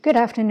Good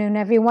afternoon,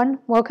 everyone.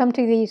 Welcome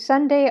to the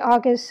Sunday,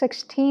 August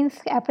 16th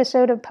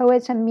episode of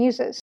Poets and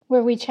Muses,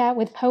 where we chat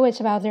with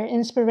poets about their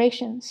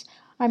inspirations.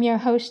 I'm your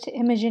host,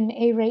 Imogen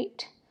A.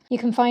 Rate. You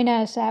can find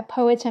us at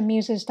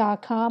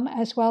poetsandmuses.com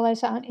as well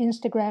as on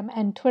Instagram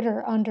and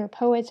Twitter under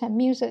Poets and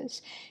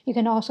Muses. You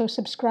can also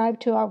subscribe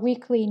to our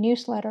weekly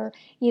newsletter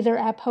either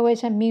at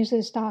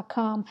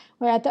poetsandmuses.com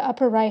or at the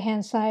upper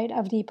right-hand side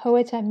of the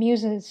Poets and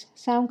Muses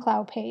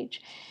SoundCloud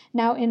page.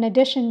 Now, in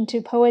addition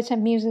to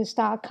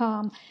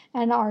poetsandmuses.com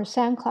and our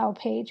SoundCloud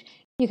page,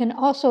 you can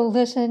also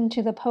listen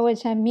to the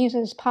Poets and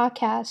Muses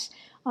podcast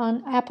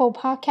on Apple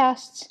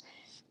Podcasts,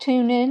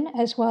 TuneIn,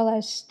 as well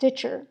as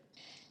Stitcher.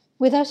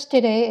 With us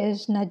today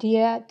is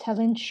Nadia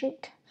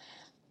Talinchuk,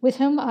 with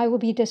whom I will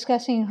be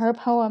discussing her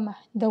poem,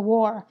 The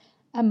War,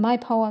 and my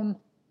poem,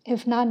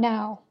 If Not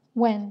Now,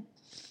 When?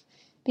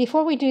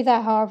 Before we do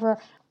that, however,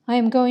 I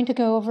am going to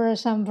go over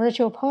some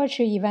virtual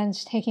poetry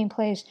events taking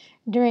place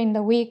during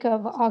the week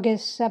of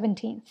August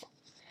 17th.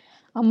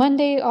 On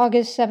Monday,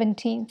 August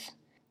 17th,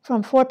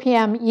 from 4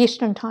 p.m.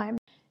 Eastern Time,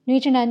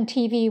 Nui-Jinan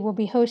TV will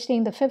be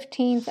hosting the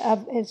 15th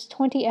of its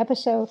 20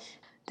 episode,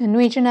 the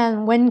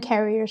Nui-Jinan Wind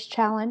Carriers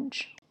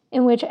Challenge,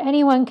 in which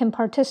anyone can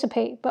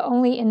participate, but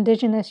only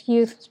Indigenous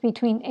youths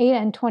between 8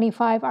 and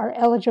 25 are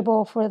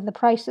eligible for the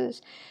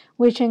prizes,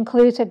 which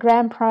includes a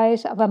grand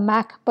prize of a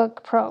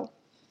MacBook Pro.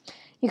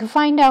 You can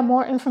find out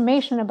more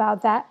information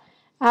about that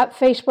at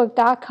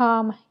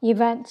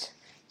facebook.com/events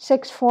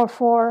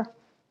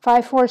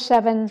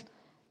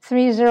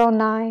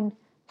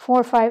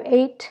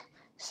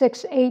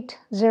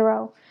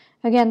 644-547-309-458-680.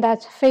 Again,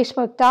 that's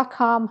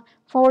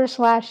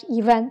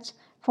facebook.com/events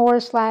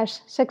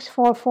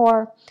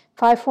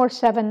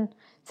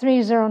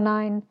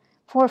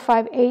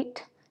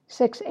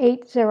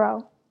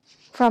 /644-547-309-458-680.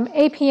 From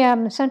 8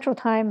 p.m. Central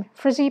Time,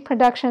 Frizzy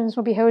Productions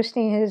will be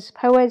hosting his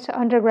Poets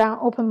Underground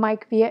open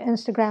mic via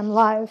Instagram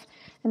Live,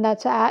 and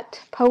that's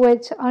at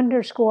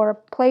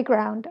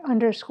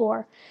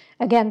poets_playground_.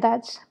 Again,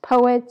 that's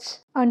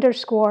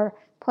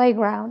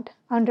poets_playground_.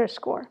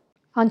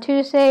 On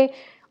Tuesday,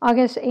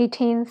 August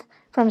 18th,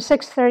 from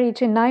 6:30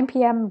 to 9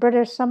 p.m.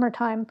 British Summer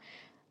Time,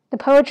 the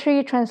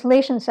Poetry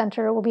Translation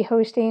Center will be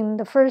hosting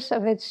the first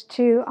of its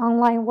 2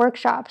 online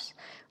workshops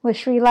with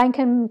Sri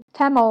Lankan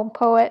Tamil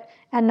poet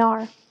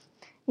Anar.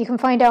 You can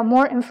find out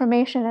more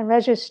information and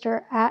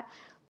register at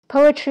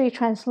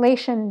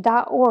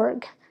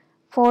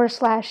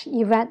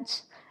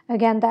poetrytranslation.org/events.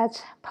 Again,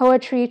 that's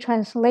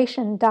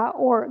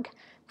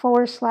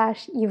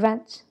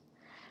poetrytranslation.org/events.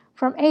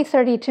 From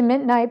 8:30 to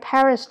midnight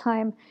Paris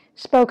time,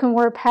 Spoken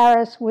Word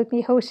Paris will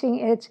be hosting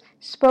its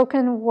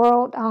Spoken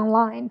World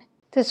Online,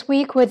 this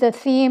week with the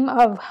theme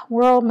of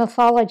world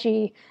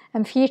mythology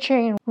and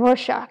featuring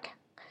Rorschach.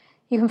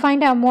 You can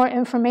find out more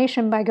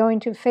information by going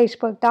to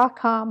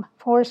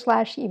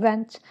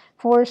facebook.com/events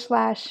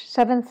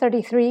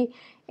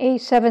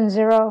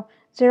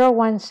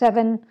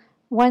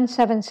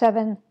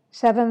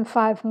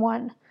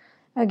 /733-870-017-177-751.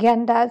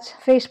 Again, that's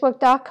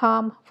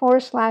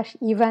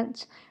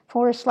facebook.com/events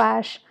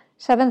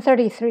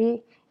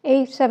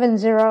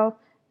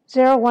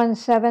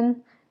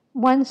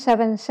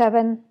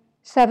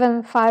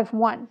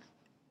 /733-870-017-177-751.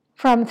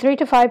 From 3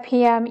 to 5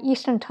 p.m.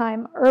 Eastern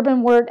Time,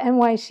 Urban Word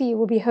NYC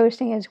will be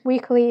hosting its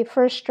weekly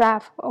First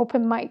Draft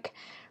open mic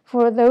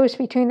for those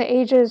between the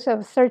ages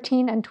of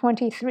 13 and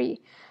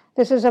 23.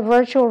 This is a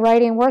virtual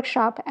writing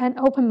workshop and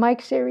open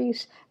mic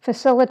series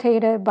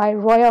facilitated by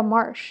Royal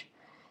Marsh.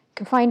 You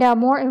can find out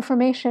more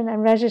information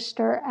and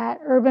register at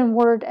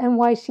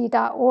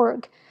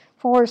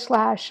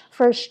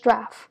urbanwordnyc.org/first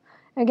draft.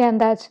 Again,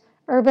 that's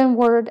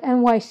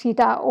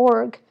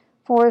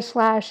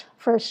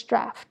urbanwordnyc.org/first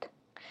draft.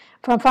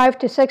 From 5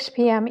 to 6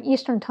 p.m.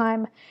 Eastern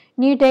Time,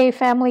 New Day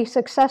Family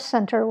Success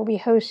Center will be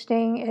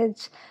hosting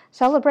its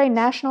Celebrate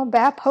National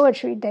Bad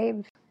Poetry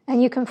Day.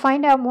 And you can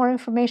find out more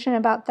information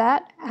about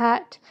that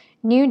at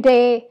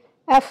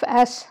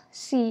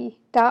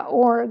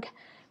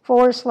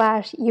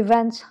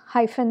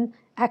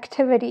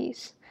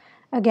newdayfsc.org/events-activities.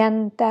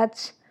 Again,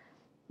 that's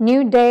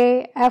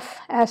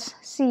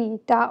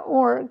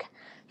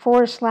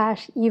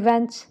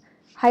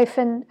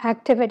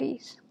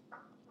newdayfsc.org/events-activities.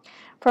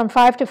 From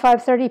 5 to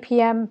 5:30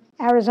 p.m.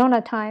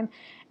 Arizona time,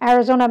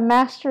 Arizona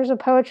Masters of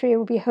Poetry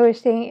will be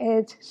hosting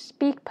its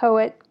Speak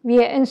Poet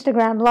via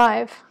Instagram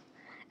Live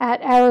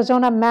at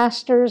Arizona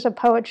Masters of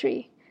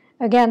Poetry.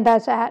 Again,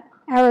 that's at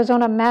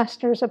Arizona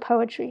Masters of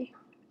Poetry.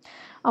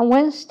 On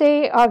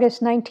Wednesday,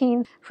 August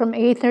 19th, from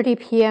 8:30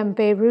 p.m.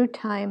 Beirut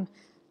time,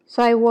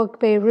 Sidewalk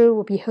Beirut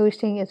will be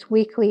hosting its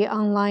weekly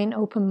online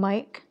open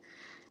mic.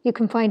 You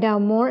can find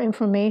out more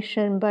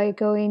information by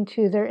going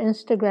to their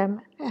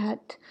Instagram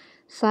at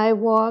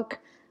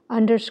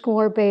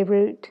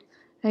sidewalk_Beirut.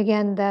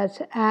 Again,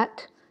 that's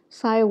at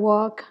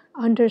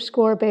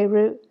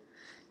sidewalk_Beirut.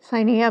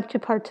 Signing up to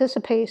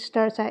participate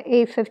starts at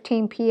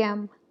 8:15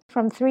 p.m.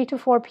 From 3 to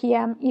 4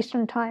 p.m.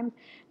 Eastern Time,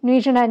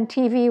 Nui-Jinan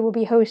TV will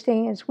be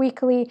hosting its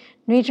weekly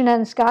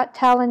Nui-Jinan's Got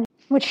Talent,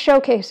 which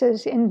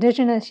showcases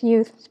Indigenous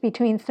youths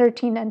between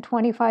 13 and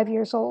 25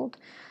 years old.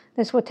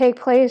 This will take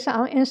place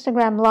on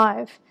Instagram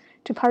Live.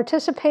 To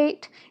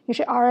participate, you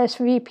should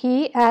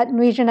RSVP at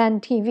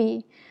Nwejinan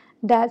TV.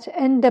 That's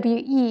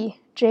NWEJINAN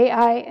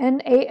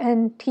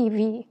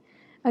TV.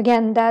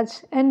 Again,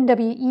 that's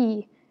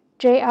NWEJINAN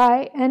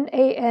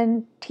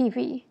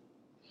TV.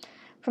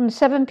 From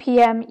 7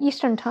 p.m.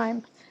 Eastern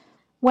Time,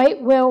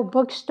 White Whale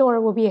Bookstore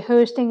will be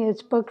hosting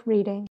its book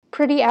reading.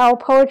 Pretty Owl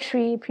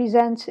Poetry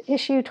presents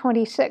Issue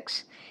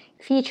 26,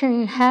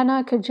 featuring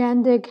Hannah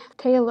Kajandig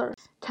Taylor,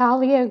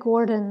 Talia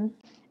Gordon,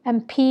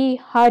 and P.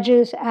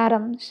 Hodges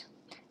Adams.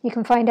 You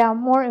can find out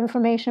more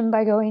information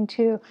by going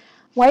to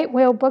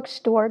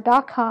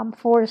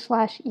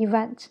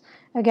whitewhalebookstore.com/events.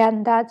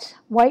 Again, that's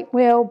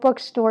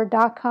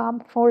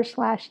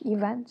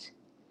whitewhalebookstore.com/events.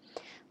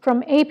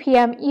 From 8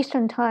 p.m.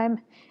 Eastern Time,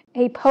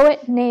 a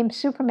poet named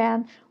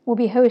Superman will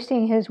be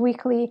hosting his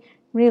weekly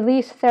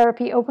Release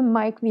Therapy open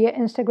mic via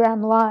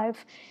Instagram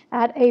Live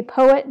at A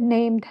Poet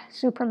Named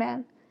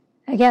Superman.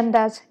 Again,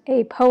 that's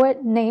A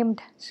Poet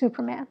Named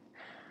Superman.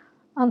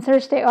 On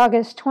Thursday,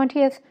 August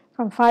 20th,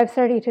 from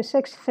 5:30 to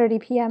 6:30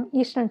 p.m.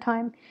 Eastern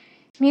Time,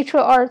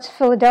 Mutual Arts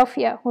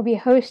Philadelphia will be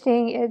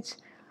hosting its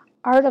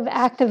Art of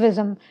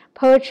Activism,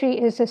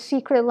 Poetry is the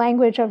Secret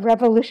Language of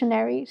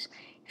Revolutionaries,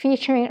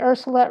 featuring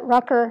Ursula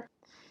Rucker,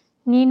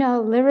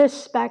 Nina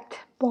Lyrespect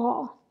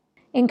Ball,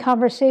 in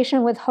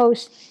conversation with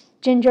host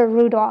Ginger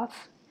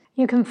Rudolph.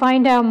 You can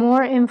find out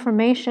more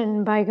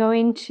information by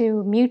going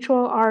to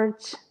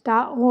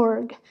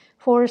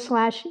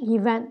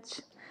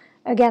muralarts.org/events.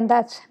 Again,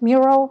 that's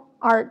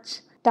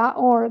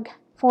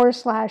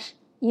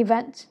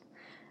muralarts.org/events.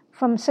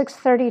 From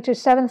 6:30 to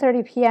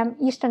 7:30 p.m.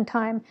 Eastern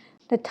Time,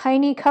 the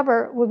Tiny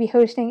Cupboard will be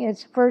hosting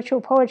its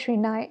virtual poetry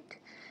night.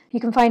 You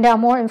can find out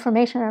more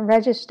information and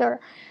register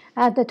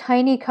at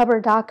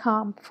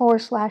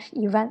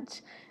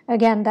thetinycupboard.com/events.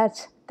 Again,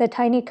 that's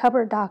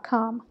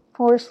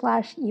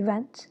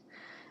thetinycupboard.com/events.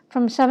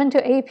 From 7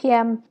 to 8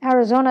 p.m.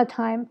 Arizona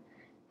time,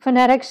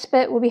 Phonetic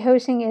Spit will be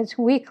hosting its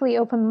weekly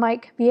open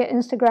mic via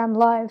Instagram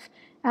Live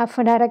at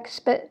Phonetic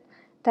Spit.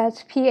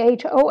 That's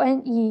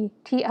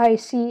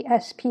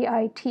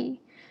PHONETICSPIT.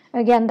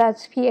 Again,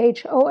 that's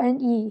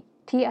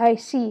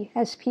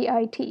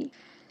PHONETICSPIT.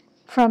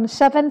 From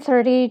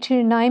 7:30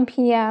 to 9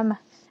 p.m.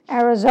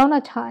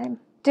 Arizona time,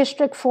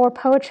 District 4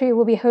 Poetry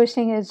will be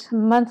hosting its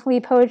monthly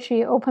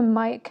poetry open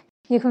mic.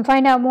 You can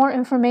find out more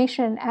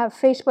information at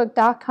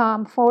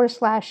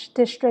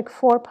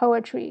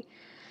facebook.com/District4Poetry.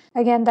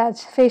 Again,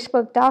 that's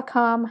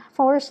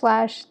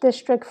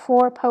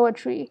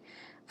facebook.com/District4Poetry.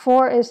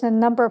 4 is the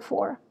number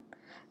 4.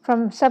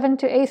 From 7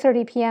 to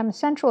 8:30 p.m.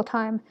 Central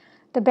Time,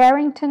 the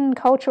Barrington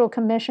Cultural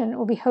Commission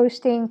will be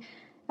hosting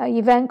an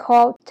event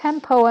called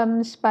 10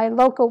 Poems by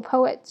Local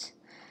Poets.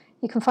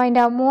 You can find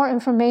out more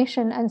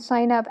information and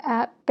sign up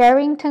at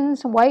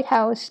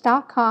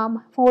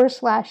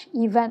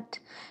barringtonswhitehouse.com/event.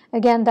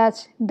 Again,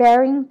 that's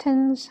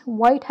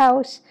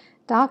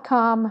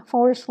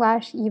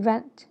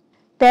barringtonswhitehouse.com/event.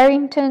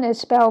 Barrington is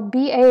spelled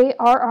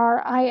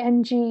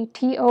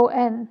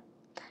Barrington.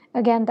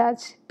 Again,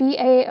 that's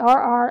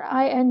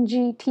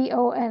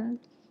Barrington.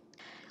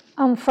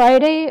 On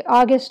Friday,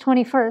 August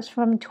 21st,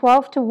 from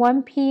 12 to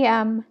 1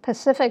 p.m.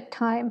 Pacific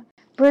Time,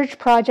 Bridge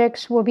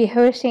Projects will be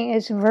hosting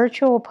its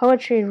virtual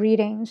poetry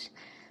readings.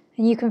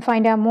 And you can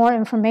find out more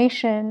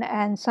information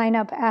and sign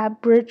up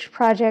at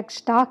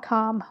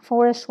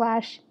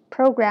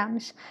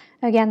bridgeprojects.com/programs.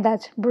 Again,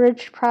 that's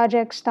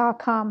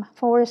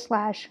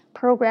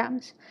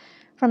bridgeprojects.com/programs.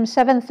 From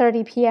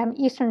 7:30 p.m.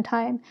 Eastern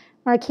Time,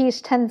 Marquise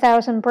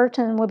 10,000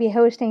 Burton will be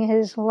hosting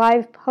his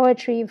live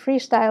poetry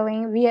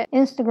freestyling via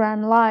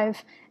Instagram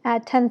Live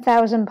at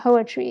 10,000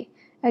 Poetry.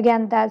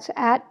 Again, that's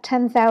at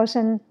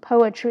 10,000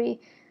 Poetry,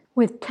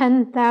 with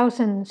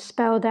 10,000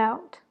 spelled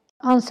out.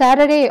 On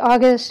Saturday,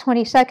 August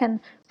 22nd,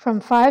 from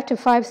 5 to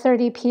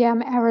 5:30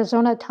 p.m.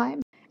 Arizona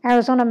time,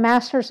 Arizona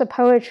Masters of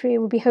Poetry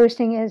will be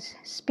hosting its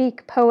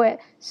Speak Poet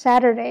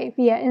Saturday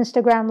via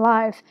Instagram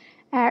Live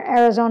at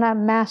Arizona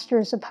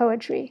Masters of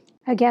Poetry.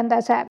 Again,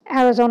 that's at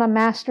Arizona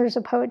Masters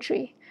of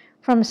Poetry.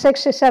 From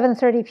 6 to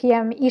 7:30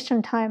 p.m.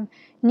 Eastern Time,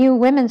 New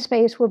Women's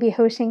Space will be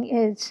hosting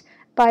its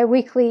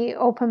bi-weekly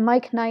open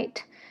mic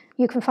night.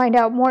 You can find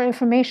out more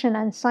information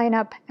and sign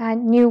up at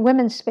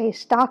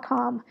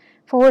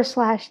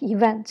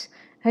newwomenspace.com/events.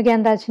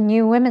 Again, that's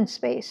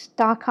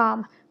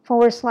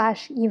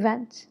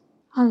newwomenspace.com/events.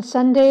 On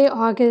Sunday,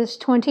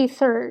 August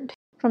 23rd,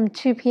 from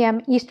 2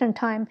 p.m. Eastern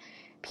Time,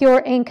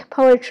 Pure Ink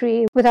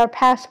Poetry with our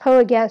past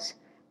poet guest,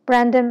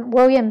 Brandon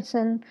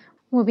Williamson,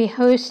 will be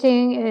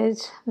hosting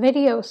its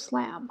video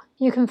slam.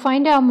 You can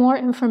find out more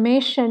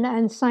information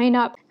and sign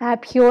up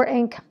at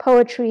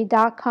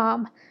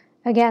pureinkpoetry.com.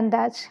 Again,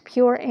 that's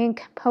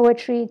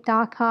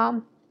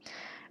pureinkpoetry.com.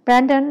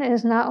 Brandon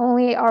is not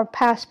only our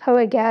past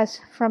poet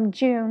guest from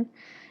June,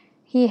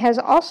 he has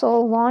also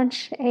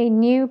launched a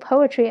new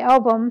poetry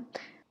album,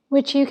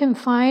 which you can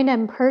find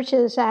and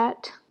purchase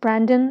at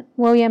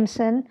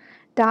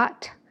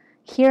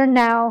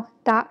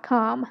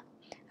brandonwilliamson.hearnow.com.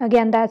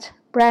 Again, that's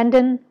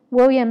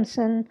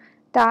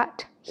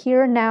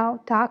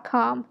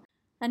brandonwilliamson.hearnow.com.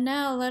 And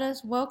now let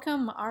us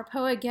welcome our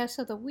poet guest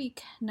of the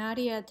week,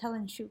 Nadia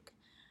Telenchuk.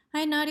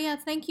 Hi, Nadia.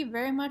 Thank you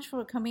very much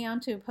for coming on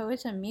to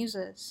Poets and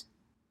Muses.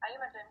 Hi,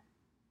 Imogen.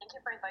 Thank you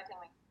for inviting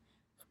me.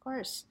 Of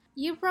course.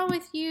 You brought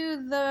with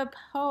you the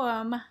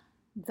poem,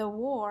 The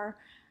War.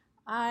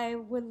 I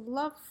would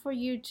love for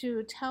you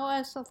to tell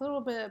us a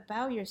little bit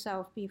about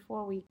yourself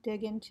before we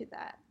dig into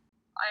that.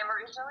 I am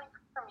originally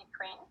from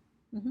Ukraine,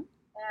 Mm-hmm.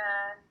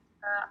 and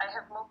I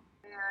have moved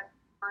to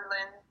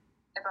Berlin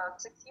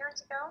about 6 years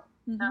ago.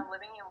 Mm-hmm. I'm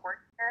living and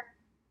working here.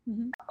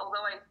 Mm-hmm.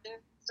 Although I do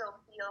still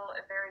feel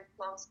a very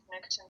close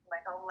connection to my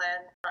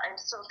homeland, I'm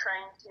still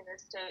trying to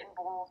stay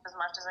involved as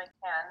much as I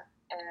can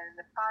in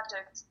the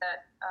projects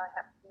that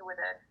have to do with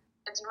it.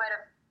 As you might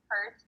have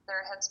heard,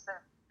 there has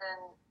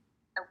been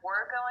a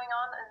war going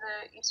on in the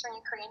eastern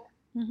Ukraine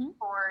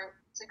for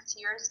 6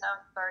 years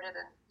now. It started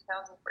in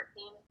 2014.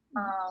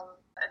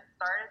 It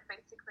started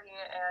basically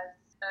as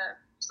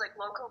just like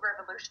local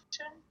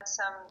revolution,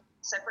 some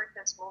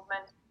separatist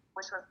movement,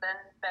 which was then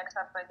backed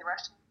up by the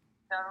Russian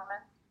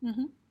government.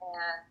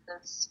 And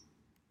this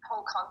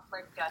whole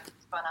conflict got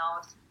spun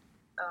out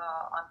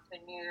onto a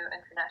new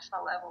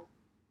international level.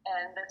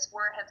 And this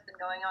war has been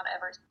going on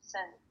ever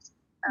since.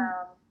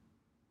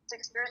 6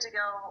 years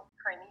ago,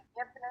 Crimea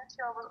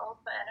Peninsula was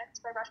also annexed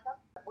by Russia,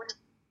 which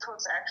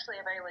was actually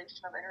a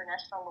violation of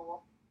international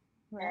law.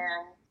 Right.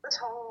 And this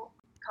whole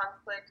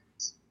conflict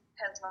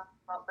has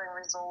not been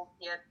resolved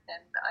yet,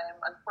 and I am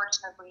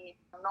unfortunately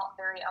not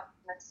very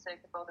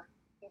optimistic about the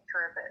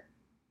future of it.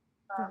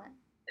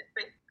 It's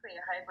basically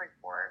a hybrid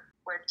war,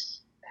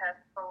 which has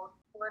both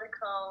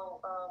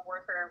political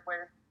warfare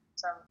with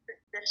some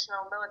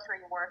traditional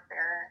military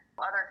warfare,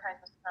 other kinds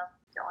of stuff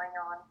going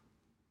on.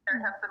 There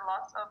have been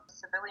lots of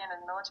civilian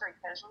and military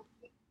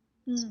casualties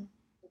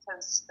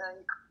because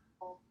the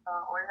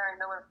ordinary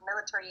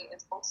military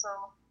is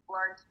also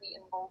largely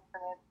involved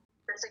in it.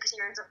 The 6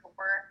 years of the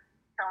war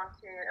count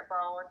to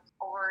about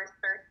over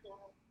 13,000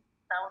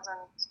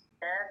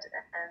 dead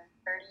and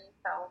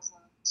 30,000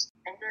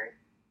 injured.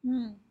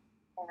 And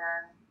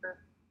the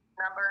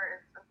number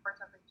is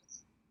unfortunately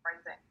just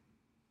rising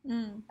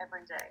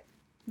every day.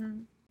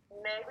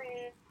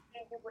 Maybe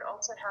you would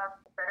also have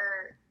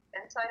better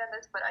insight on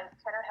this, but I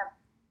kind of have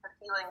the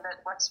feeling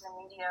that Western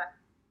media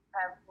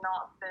have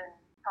not been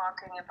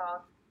talking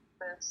about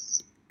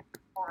this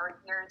for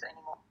years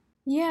anymore.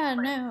 Yeah,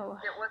 but no.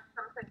 It was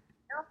something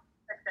new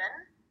back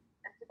then,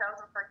 in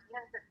 2014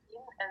 and 15,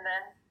 and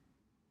then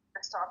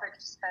this topic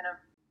just kind of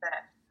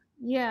vanished.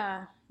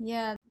 Yeah.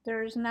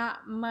 There's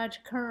not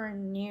much current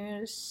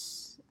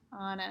news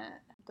on it,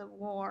 the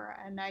war,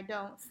 and I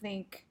don't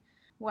think,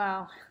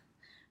 well,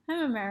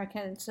 I'm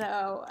American,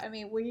 so I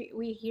mean,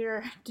 we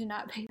here do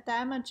not pay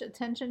that much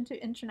attention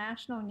to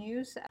international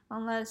news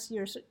unless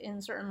you're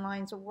in certain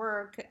lines of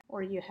work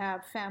or you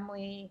have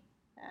family,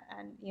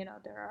 and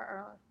there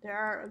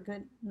are a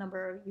good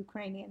number of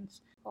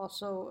Ukrainians,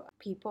 also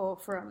people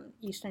from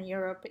Eastern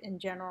Europe in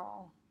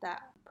general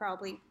that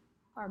probably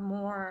are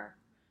more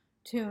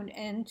tuned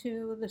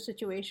into the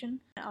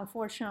situation.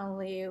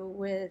 Unfortunately,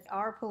 with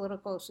our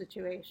political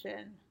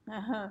situation,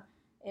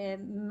 it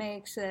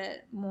makes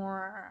it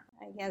more,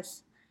 I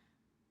guess,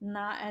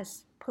 not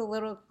as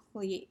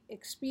politically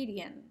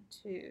expedient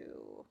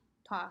to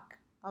talk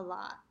a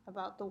lot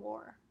about the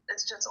war.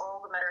 It's just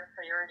all the matter of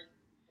priority,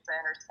 as I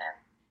understand.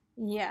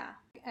 Yeah,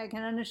 I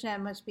can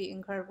understand it must be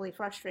incredibly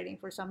frustrating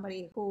for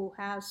somebody who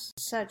has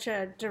such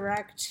a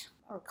direct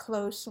or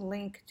close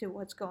link to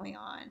what's going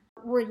on.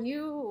 Were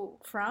you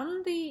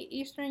from the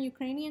eastern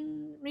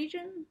Ukrainian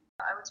region?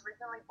 I was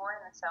originally born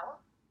in the south,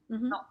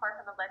 not far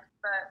from the lake,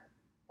 but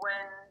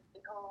when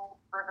the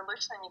whole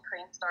revolution in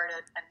Ukraine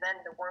started and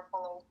then the war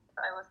followed,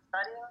 I was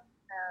studying,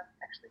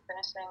 actually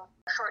finishing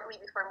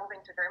shortly before moving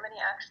to Germany,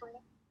 actually.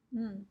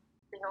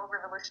 The whole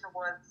revolution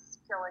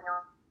was going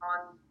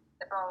on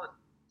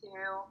about 2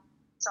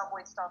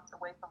 subway stops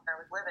away from where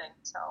I was living,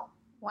 so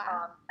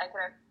I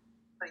could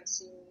actually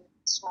see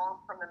smoke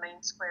from the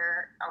main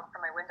square out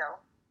from my window.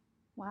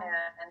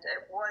 And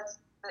it was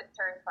a bit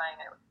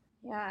terrifying.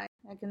 Yeah,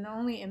 I can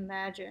only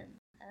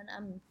imagine. And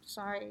I'm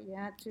sorry you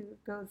had to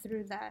go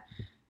through that.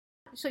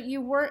 So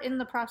you were in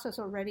the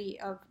process already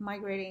of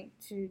migrating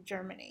to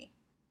Germany?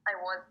 I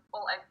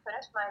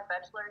finished my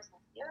bachelor's in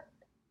Kiev,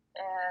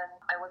 and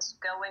I was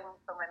going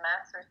for my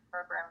master's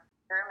program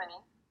in Germany.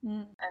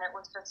 And it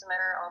was just a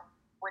matter of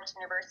which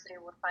university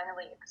would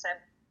finally accept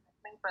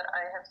me. But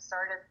I have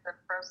started the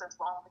process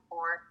long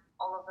before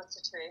all of the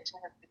situation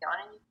has begun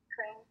in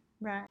Ukraine.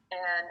 Right.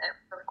 And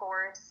of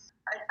course,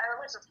 I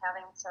was just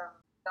having some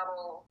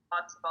double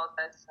thoughts about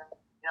this, and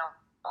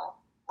a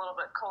little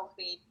bit cold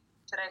feet.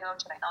 Should I go?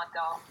 Should I not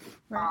go?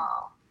 Right.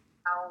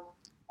 How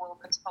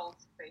will this whole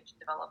situation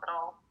develop at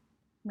all?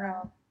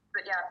 Right.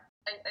 But yeah,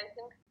 I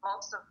think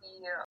most of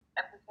the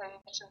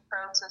application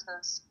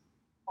processes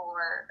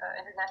for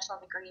international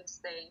degrees,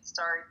 they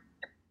start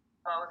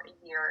about a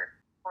year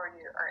before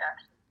you are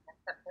actually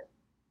accepted.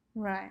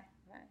 Right.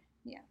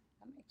 Yeah,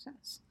 that makes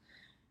sense.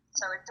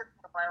 So it took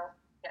me a while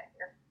to get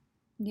here.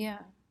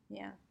 Yeah.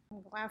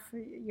 I'm glad for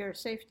your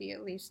safety,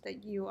 at least,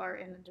 that you are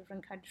in a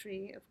different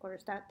country. Of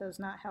course, that does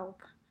not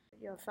help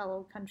your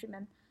fellow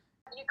countrymen.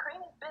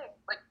 Ukraine is big,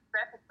 like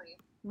rapidly.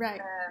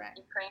 Right.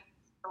 Ukraine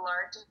is the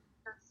largest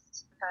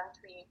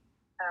country,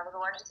 with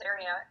the largest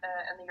area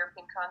in the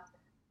European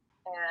continent.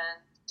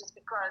 And just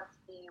because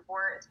the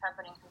war is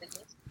happening in the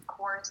east, of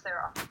course, there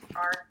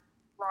are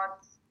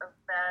lots of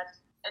bad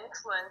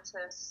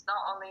influences, not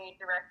only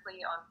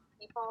directly on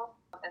people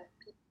and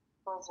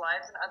people's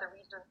lives in other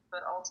regions,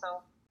 but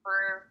also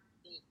for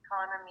the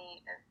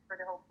economy and for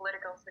the whole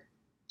political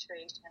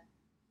situation.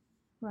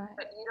 Right.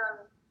 But you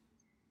don't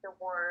see the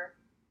war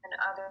in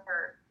other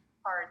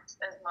parts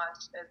as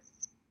much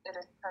as it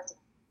is present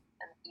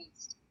in the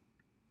east.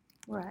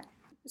 Right.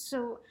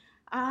 So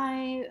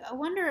I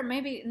wonder,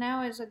 maybe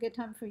now is a good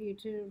time for you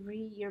to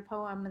read your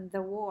poem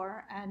The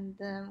War, and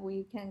then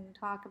we can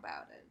talk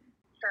about it.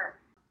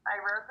 Sure.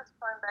 I wrote this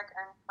poem back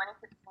in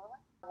 2015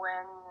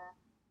 when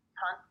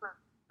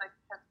conflict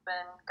has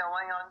been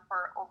going on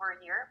for over a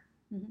year.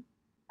 Mm-hmm.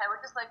 I would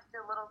just like to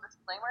do a little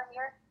disclaimer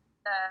here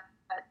that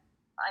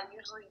I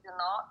usually do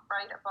not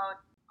write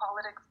about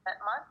politics that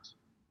much.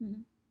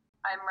 Mm-hmm.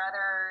 I'm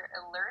rather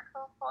a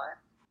lyrical poet,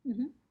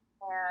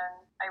 and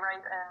I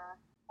write in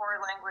 4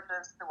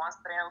 languages, the ones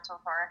that I know so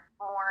far,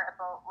 more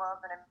about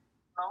love and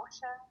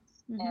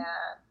emotions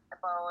and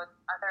about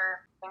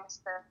other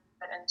things that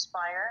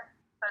inspire.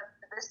 But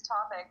this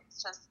topic is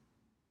just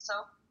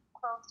so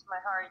close to my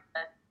heart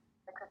that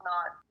I could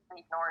not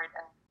ignore it,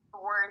 and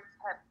the words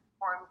have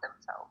formed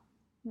themselves.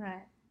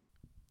 Right.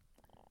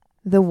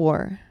 The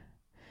war.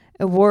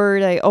 A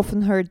word I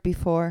often heard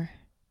before.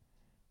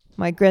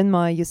 My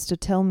grandma used to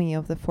tell me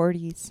of the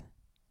 40s.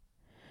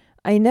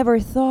 I never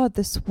thought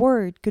this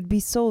word could be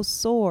so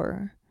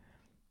sore.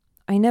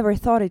 I never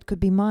thought it could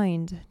be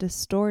mind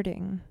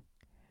distorting.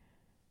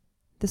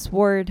 This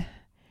word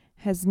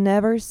has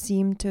never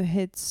seemed to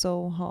hit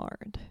so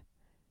hard.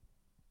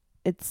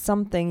 It's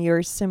something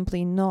you're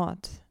simply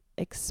not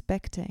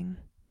expecting.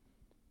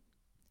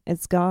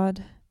 It's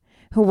God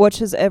who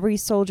watches every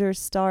soldier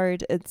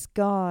start. It's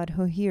God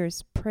who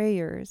hears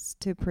prayers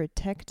to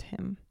protect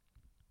him.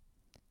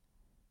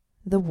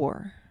 The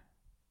war.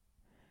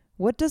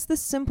 What does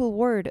this simple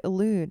word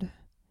elude?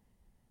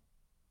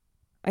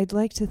 I'd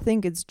like to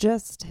think it's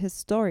just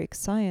historic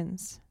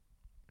science.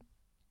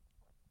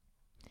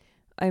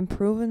 I'm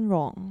proven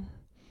wrong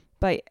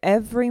by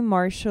every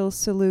martial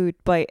salute,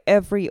 by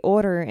every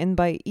order, and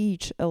by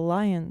each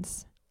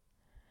alliance.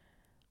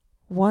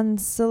 One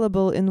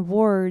syllable in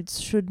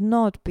words should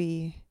not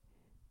be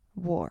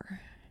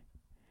war.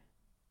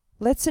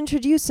 Let's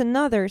introduce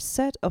another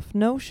set of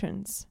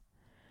notions.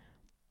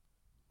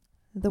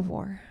 The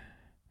war.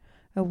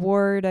 A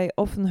word I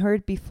often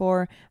heard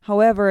before.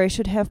 However, I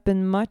should have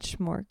been much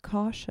more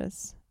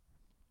cautious.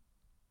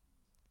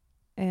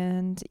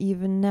 And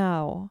even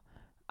now,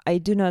 I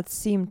do not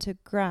seem to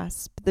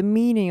grasp the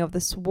meaning of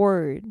this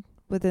word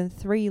within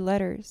 3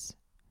 letters.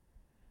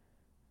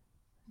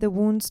 The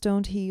wounds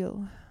don't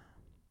heal.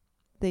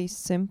 They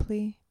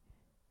simply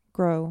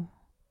grow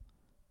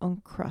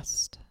on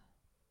crust.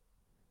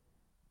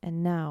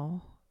 And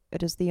now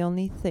it is the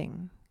only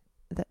thing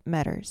that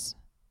matters.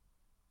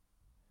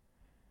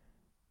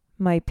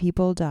 My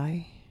people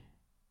die.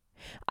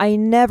 I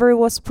never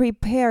was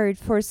prepared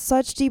for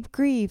such deep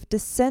grief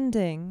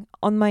descending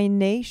on my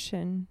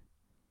nation.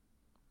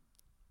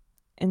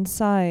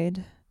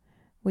 Inside,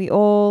 we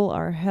all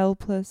are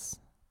helpless,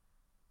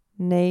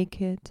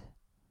 naked,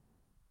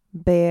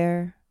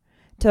 bare,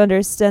 to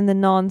understand the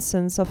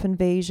nonsense of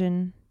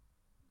invasion.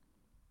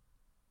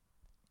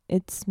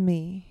 It's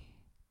me.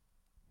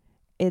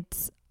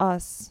 It's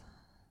us.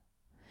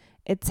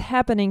 It's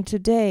happening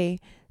today.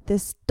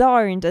 This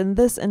darned and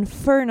this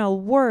infernal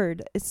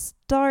word is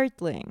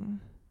startling.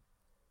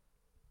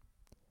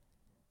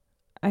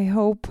 I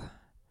hope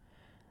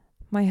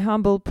my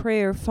humble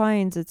prayer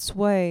finds its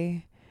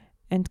way,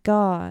 and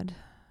God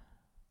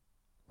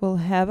will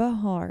have a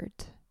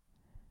heart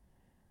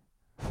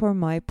for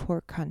my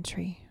poor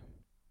country.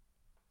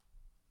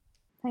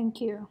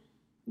 Thank you.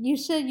 You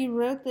said you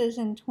wrote this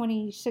in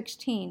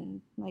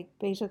 2016, like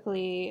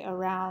basically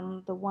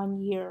around the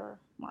 1 year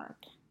mark.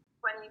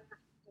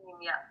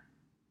 2015, yeah.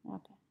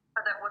 Okay.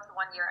 But that was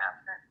 1 year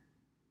after.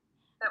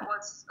 That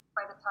was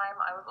by the time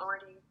I was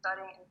already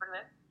studying in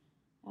Berlin.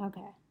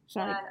 Okay.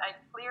 Sorry. And I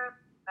clearly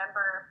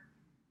remember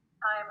the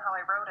time how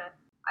I wrote it.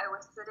 I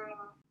was sitting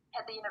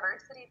at the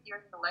university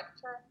during the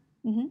lecture.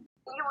 I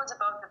think it was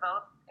about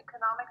development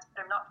economics,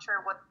 but I'm not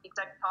sure what the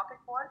exact topic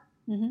was.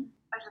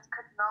 I just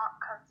could not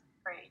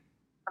concentrate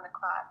on the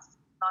class,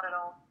 not at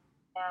all.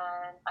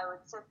 And I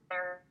would sit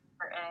there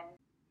and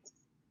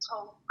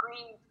so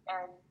grief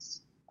and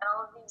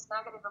all of these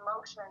negative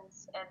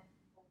emotions and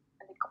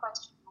the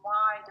question,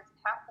 why does it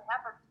have to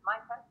happen to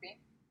my country?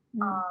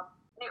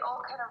 They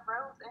all kind of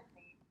rose in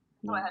me,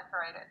 so I had to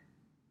write it.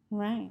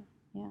 Right,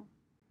 yeah.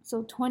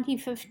 So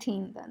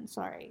 2015 then,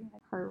 sorry, I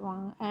heard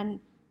wrong.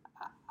 And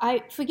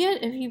I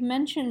forget if you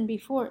mentioned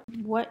before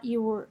what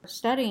you were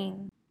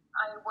studying.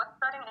 I was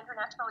studying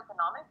international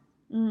economics,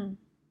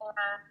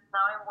 and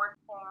now I'm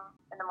working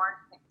in the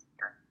marketing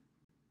sphere,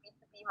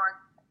 B2B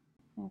marketing,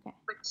 Okay.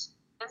 which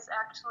is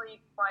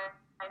actually quite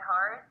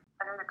hard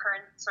under the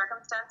current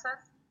circumstances.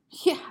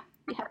 Yeah.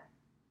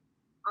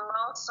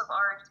 Most of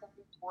our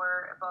activities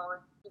were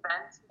about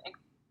events and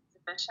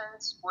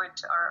exhibitions,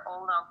 which are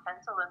all now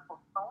canceled and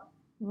postponed.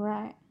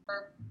 Right.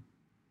 But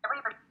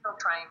everybody's still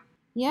trying.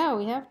 Yeah,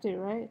 we have to,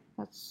 right?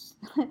 That's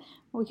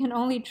we can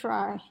only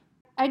try.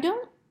 I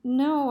don't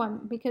know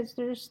because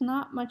there's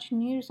not much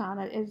news on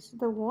it. Is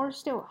the war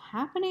still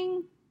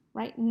happening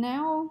right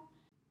now?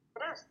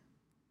 It is.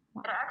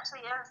 It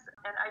actually is,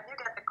 and I do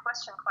get the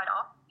question quite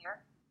often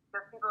here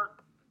because people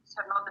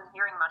have not been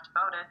hearing much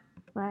about it,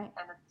 Right.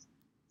 and it's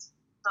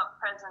not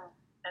present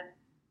in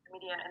the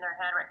media in their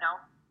head right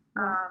now.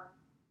 Right.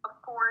 Of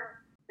course,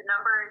 the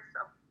numbers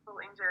of people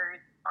injured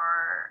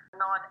are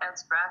not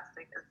as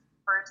drastic as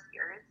first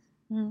years,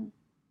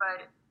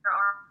 but there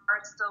are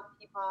still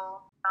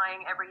people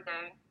dying every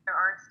day. There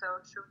are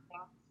still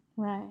shootings.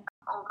 Right.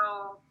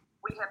 Although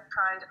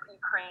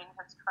Ukraine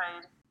has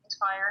tried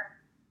ceasefire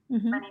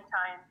many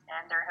times,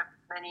 and there have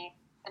been many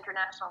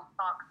international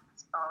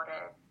talks about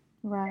it.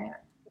 Right.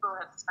 People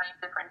have signed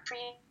different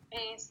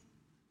treaties,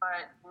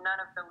 but none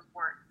of those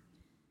work.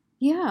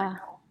 Yeah.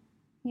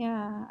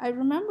 Yeah. I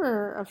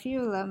remember a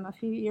few of them a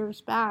few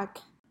years back.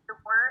 The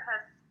war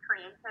has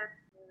created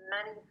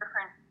many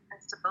different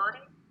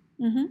instabilities,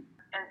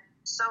 and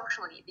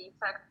socially, the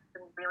effect has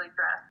been really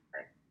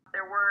drastic.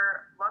 There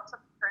were lots of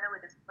internally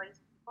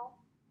displaced people.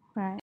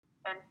 Right.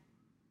 And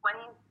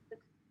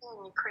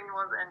 2016, Ukraine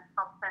was in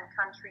top 10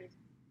 countries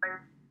by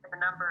the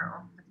number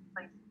of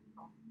displaced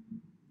people.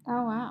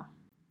 Oh, wow.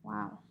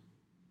 Wow.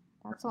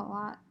 That's a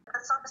lot.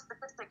 That's not the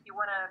statistic you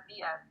want to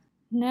be at.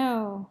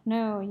 No,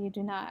 you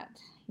do not.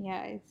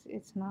 Yeah,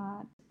 it's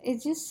not.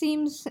 It just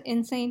seems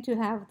insane to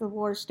have the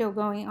war still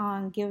going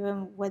on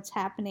given what's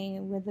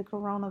happening with the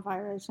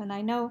coronavirus. And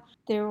I know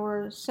there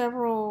were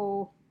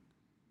several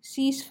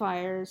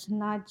ceasefires,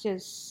 not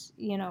just,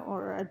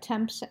 or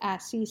attempts at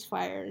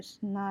ceasefires,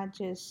 not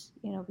just,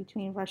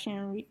 between Russia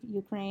and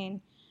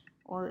Ukraine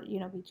or,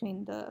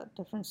 between the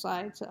different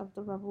sides of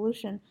the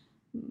revolution,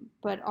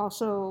 but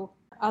also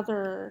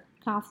other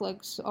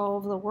conflicts all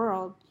over the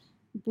world.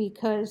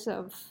 Because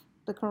of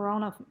the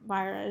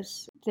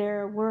coronavirus,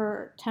 there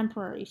were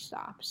temporary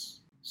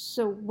stops.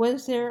 So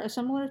was there a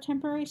similar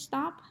temporary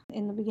stop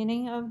in the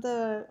beginning of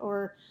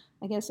or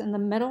I guess in the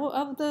middle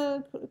of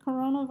the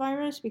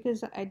coronavirus?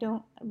 Because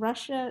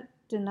Russia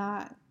did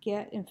not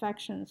get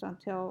infections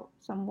until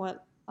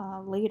somewhat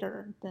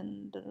later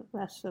than the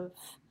rest of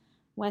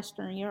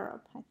Western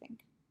Europe, I think.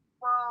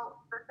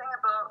 Well, the thing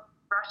about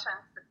Russian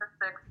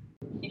statistics,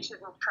 you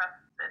shouldn't trust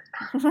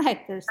it.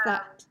 Right, there's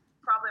that. The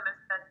problem is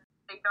that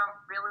they don't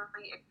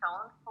really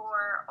account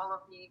for all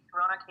of the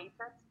corona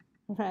cases.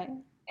 Right.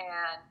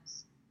 And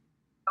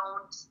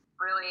don't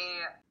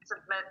really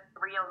submit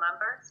real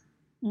numbers.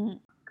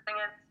 The thing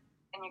is,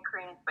 in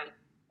Ukraine, it's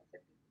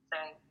basically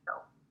saying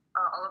so.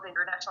 All of the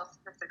international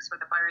statistics for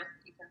the virus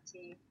that you can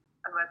see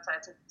on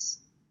websites,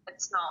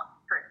 it's not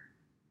true.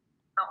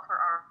 Not for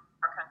our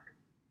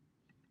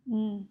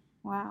country.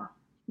 Wow.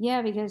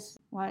 Yeah, because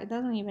it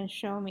doesn't even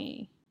show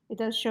me. It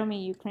does show me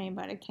Ukraine,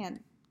 but I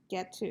can't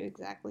get to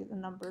exactly the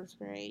numbers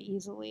very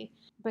easily.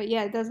 But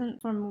yeah, it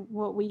doesn't, from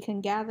what we can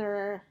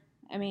gather,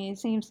 I mean, it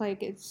seems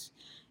like it's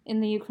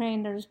in the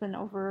Ukraine, there's been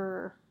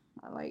over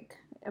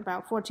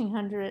about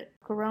 1,400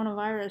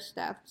 coronavirus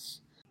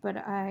deaths. But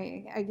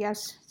I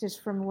guess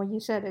just from what you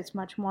said, it's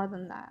much more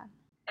than that.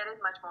 It is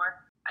much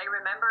more. I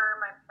remember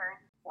my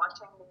parents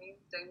watching the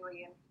news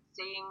daily and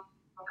seeing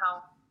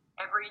how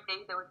every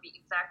day there would be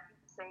exactly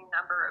the same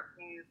number of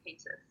new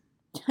cases.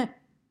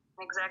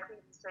 Exactly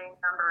the same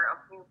number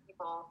of new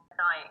people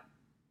dying.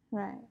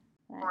 Right.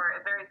 For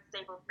a very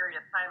stable period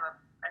of time of,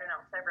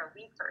 several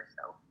weeks or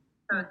so.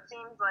 So it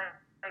seems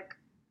like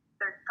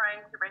they're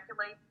trying to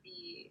regulate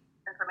the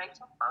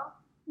information flow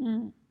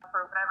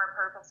for whatever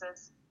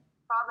purposes.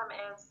 The problem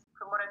is,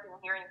 from what I've been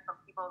hearing from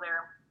people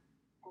there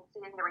and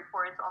seeing the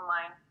reports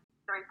online,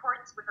 the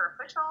reports which are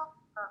official,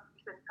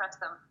 you shouldn't trust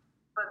them.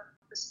 But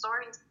the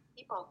stories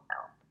people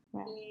tell,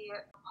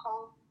 the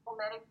whole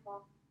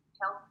medical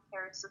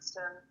healthcare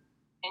system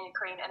in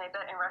Ukraine, and I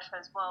bet in Russia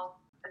as well,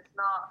 is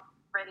not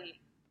ready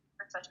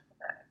for such a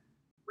pandemic.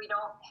 We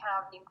don't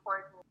have the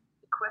important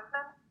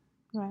equipment.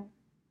 Right.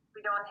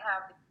 We don't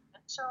have the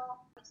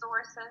financial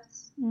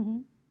resources.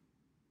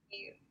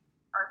 We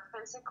are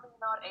physically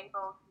not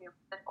able to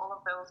fit all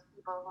of those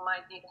people who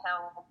might need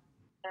help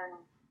in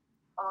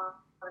all of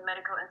the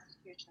medical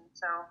institutions.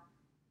 So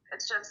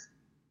it's just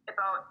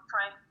about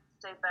trying to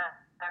stay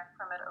back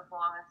from it as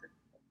long as it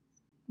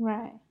takes.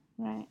 Right.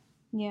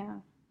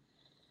 Yeah.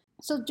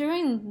 So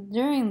during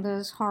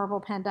this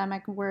horrible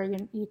pandemic where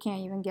you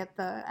can't even get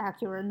the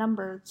accurate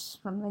numbers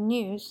from the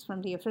news,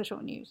 from the official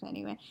news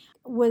anyway,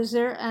 was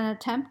there an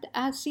attempt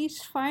at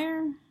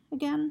ceasefire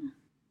again?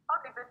 Oh,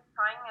 they've been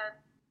trying it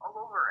all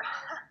over.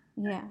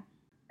 Yeah.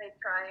 They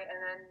try,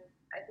 and then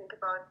I think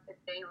about a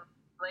day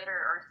later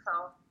or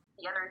so,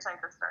 the other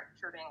side will start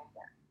shooting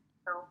again.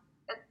 So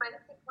it's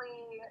basically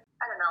basically,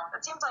 I don't know,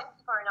 it seems like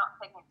people are not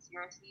taking it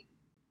seriously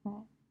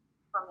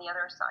from the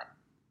other side.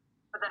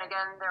 But then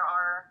again, there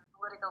are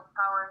political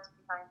powers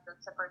behind the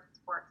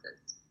separatist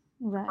forces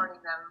supporting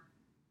them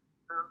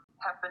who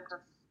have been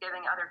just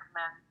giving other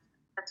commands.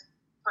 That's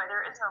why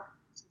there is no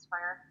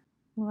ceasefire.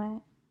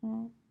 Right.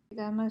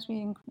 That must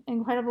be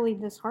incredibly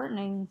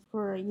disheartening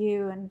for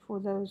you and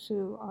for those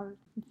who are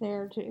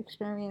there to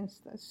experience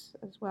this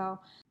as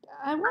well.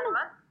 I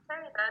must say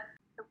that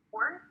the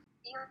worst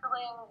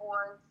feeling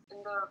was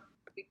in the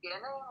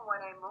beginning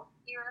when I moved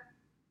here,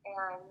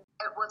 and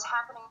it was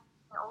happening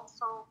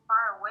also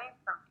far away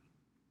from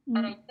me.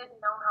 And I didn't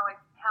know how I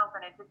could help,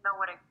 and I didn't know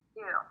what I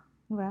could do.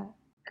 Right.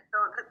 So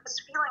this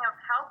feeling of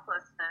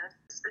helplessness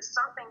is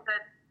something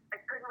that I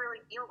couldn't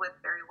really deal with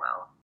very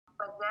well.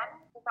 But then,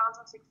 in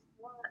 2016,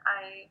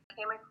 I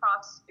came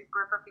across a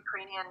group of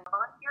Ukrainian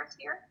volunteers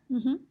here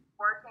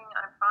working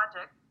on a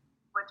project,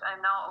 which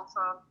I'm now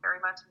also very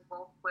much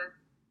involved with.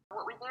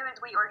 What we do is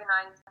we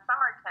organize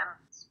summer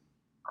camps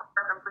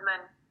for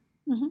women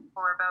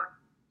for about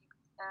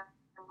 2 weeks,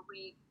 and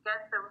we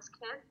get those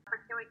kids for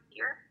 2 weeks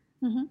here,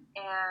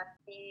 and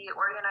we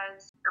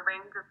organize a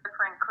range of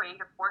different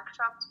creative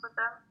workshops with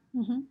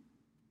them,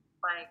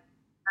 like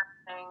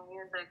acting,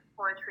 music,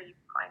 poetry,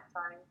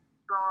 science,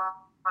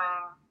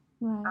 drawing,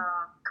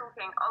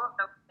 cooking, all of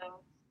those things,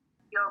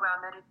 yoga,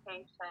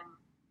 meditation,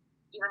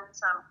 even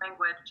some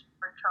language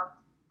workshops.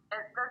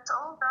 And that's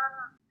all done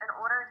in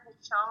order to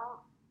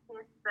show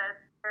kids that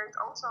there's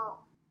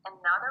also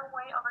another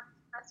way of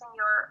expressing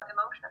your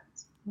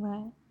emotions.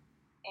 Right.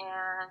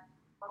 And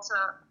also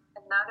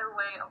another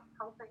way of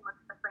coping with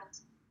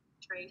different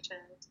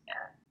situations,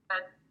 and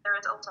that there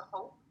is also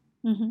hope.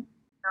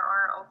 There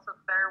are also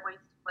better ways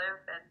to live,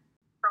 and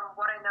from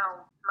what I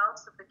know,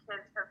 most of the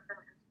kids have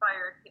been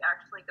inspired to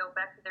actually go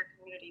back to their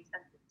communities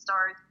and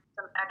start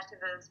some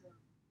activism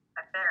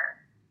back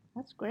there.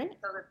 That's great.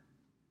 So that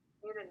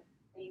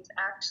communities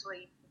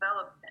actually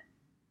developed it.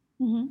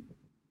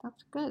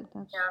 That's good.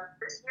 This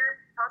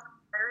year, because of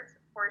the virus,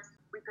 of course,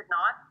 we could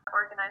not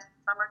organize the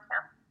summer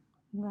camp.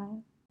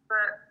 Right.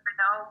 But we're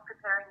now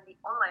preparing the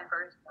online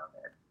version of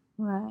it.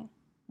 Right.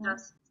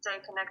 Just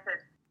stay connected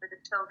with the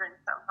children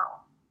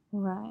somehow.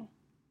 Right.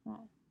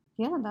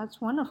 Yeah, that's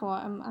wonderful.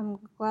 I'm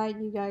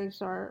glad you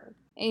guys are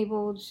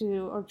able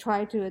to or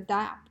try to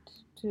adapt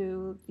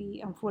to the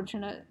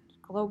unfortunate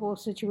global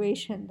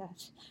situation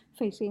that's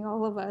facing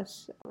all of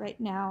us right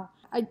now.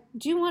 I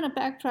do want to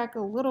backtrack a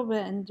little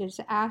bit and just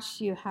ask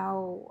you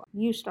how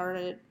you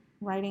started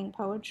writing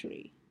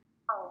poetry.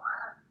 Oh,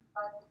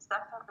 it's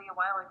definitely a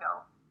while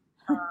ago.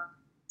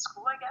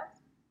 School, I guess.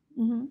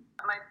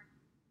 My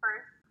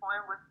first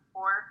poem with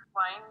 4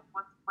 lines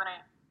was when I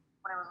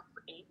was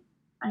 8,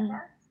 I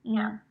guess.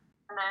 Yeah.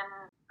 And then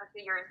a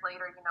few years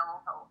later, you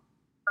know how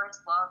first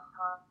love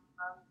comes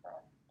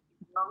and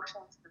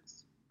emotions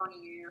just pull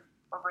you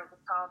over the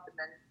top, and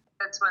then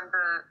that's when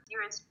the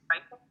serious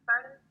writing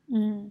started.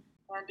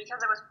 And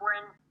because I was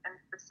born in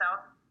the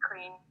south of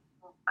Ukraine,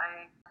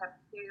 I have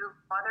 2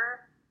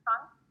 mother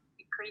tongues,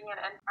 Ukrainian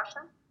and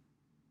Russian,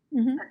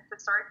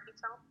 historically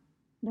so.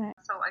 Right.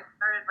 So I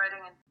started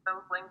writing in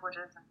those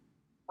languages, and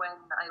when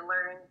I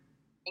learned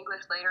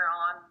English later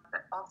on,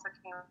 that also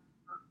came up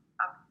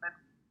in my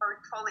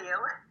portfolio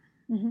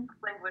of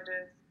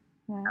languages.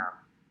 Right.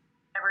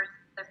 Ever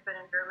since I've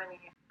been in Germany,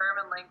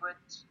 German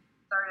language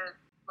started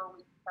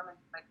slowly coming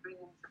to my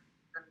dreams,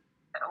 and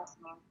that also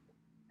means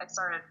I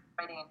started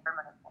writing in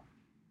German as well.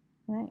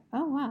 Right.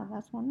 Oh, wow,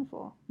 that's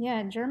wonderful.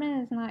 Yeah,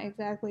 German is not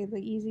exactly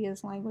the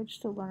easiest language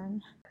to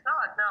learn. It's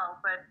not, no,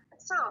 but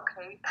it's still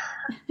okay.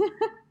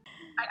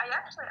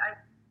 I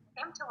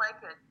came to like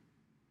it.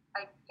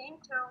 I came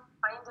to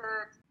find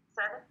it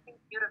aesthetically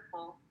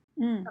beautiful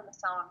from the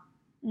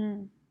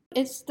sound.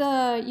 Is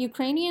the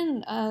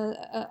Ukrainian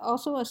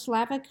also a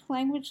Slavic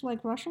language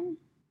like Russian?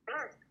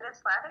 It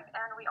is Slavic,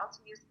 and we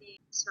also use the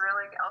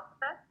Cyrillic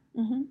alphabet.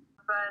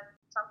 But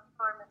some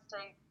people are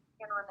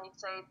mistaken when they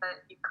say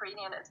that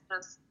Ukrainian is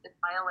just a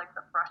dialect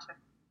of Russian,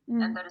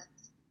 and that is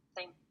the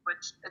same,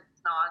 which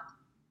it's not.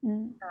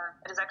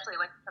 It is actually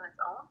like on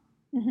its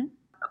own.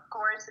 Of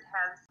course, it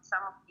has some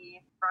of the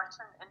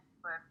Russian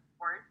input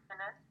words in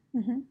it,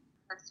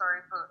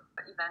 historical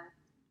events.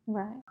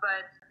 Right.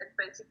 But it's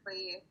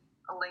basically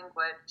a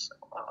language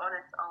on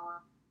its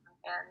own,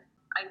 and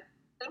I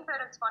think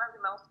that it's one of the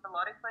most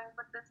melodic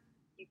languages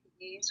you could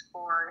use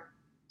for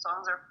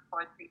songs or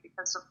poetry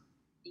because of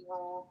the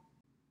whole.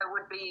 I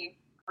would be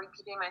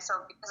repeating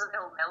myself because of the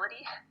whole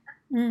melody,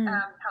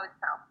 how it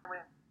sounds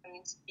when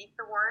you speak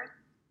the words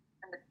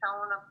and the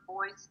tone of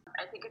voice.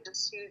 I think it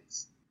just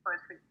suits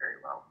poetry very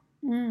well.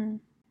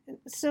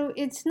 So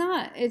it's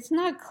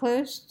not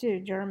close to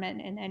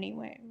German in any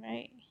way,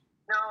 right?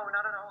 No,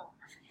 not at all.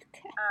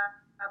 Okay.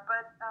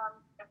 But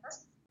I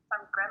guess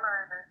some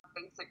grammar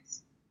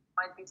basics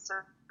might be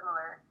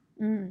similar.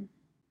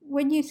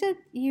 When you said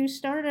you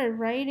started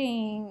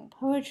writing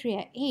poetry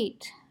at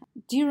 8,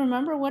 do you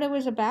remember what it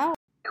was about?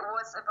 It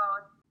was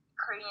about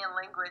Ukrainian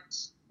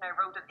language, and I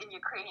wrote it in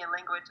Ukrainian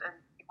language, and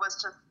it was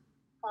just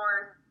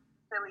 4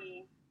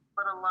 silly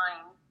little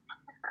lines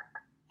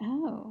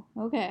Oh,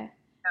 okay.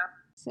 Yeah.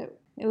 So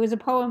it was a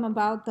poem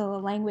about the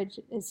language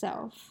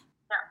itself.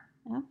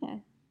 Yeah.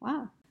 Okay.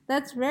 Wow.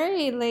 That's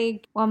very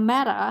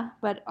meta,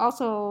 but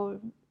also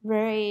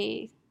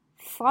very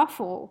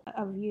thoughtful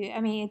of you.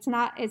 I mean, it's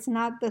not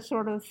the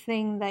sort of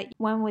thing that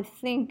one would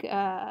think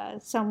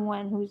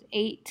someone who's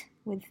 8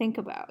 would think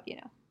about, you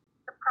know.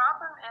 The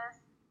problem is,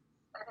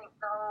 I think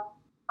the whole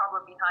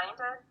problem behind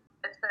it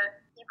is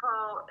that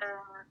people in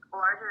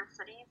larger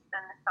cities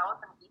in the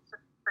south and east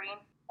of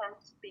Ukraine tend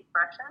to speak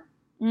Russian.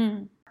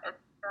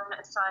 It's been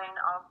a sign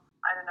of,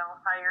 I don't know,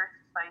 higher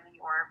society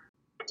or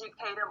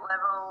educated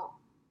level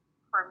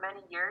for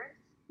many years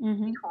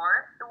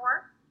before the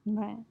war.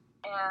 Right.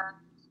 And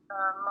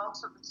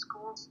most of the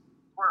schools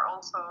were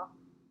also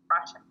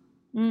Russian.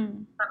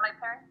 But my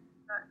parents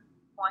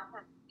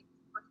wanted me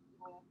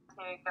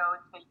to go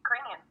to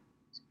Ukrainian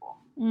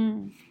school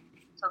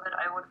so that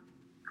I would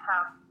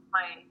have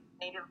my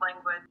native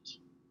language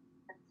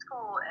in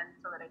school and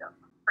so that I don't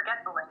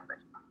forget the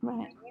language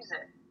and use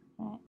it.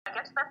 Right. I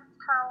guess that's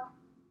how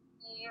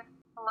the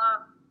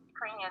love of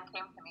Ukrainian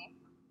came to me.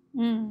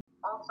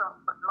 Also,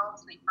 but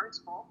mostly through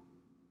school.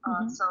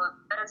 So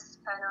that is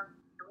kind of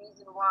the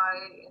reason why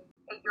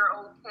an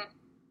 8-year-old kid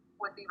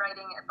would be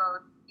writing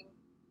about the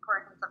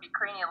importance of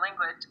Ukrainian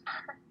language.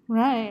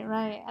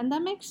 Right. And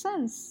that makes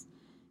sense.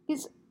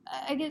 Because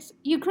I guess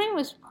Ukraine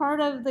was part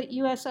of the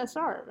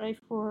USSR, right,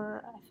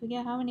 for I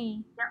forget how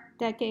many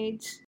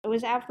decades. It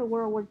was after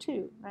World War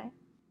II, right?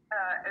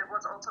 It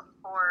was also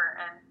before,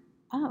 and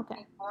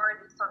before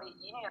the Soviet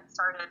Union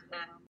started in the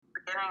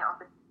beginning of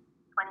the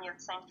 20th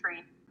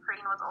century,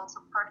 Ukraine was also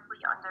partly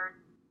under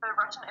the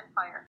Russian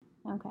Empire.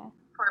 Okay.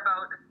 For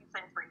about a few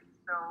centuries.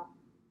 So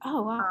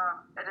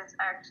it is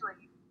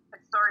actually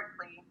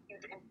historically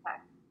huge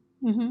impact.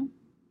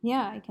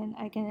 Yeah, I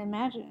can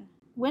imagine.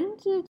 When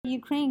did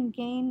Ukraine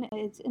gain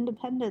its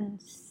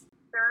independence?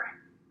 There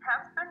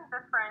have been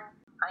different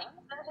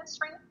times in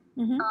history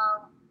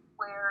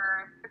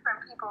where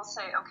different people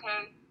say,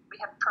 okay, we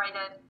have tried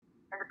it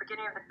in the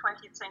beginning of the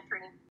 20th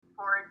century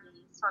before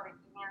the Soviet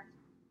Union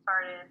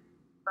started,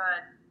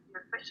 but the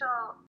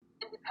official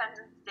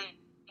independence date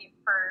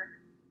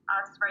for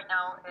us right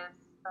now is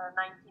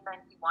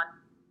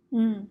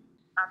 1991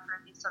 after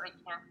the Soviet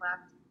Union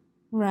collapsed.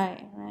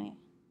 Right. I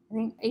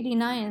think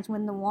 89 is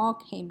when the wall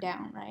came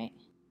down, right?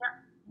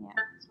 Yeah.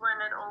 That's when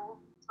it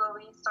all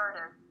slowly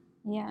started.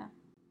 Yeah.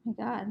 My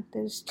God,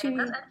 there's two. And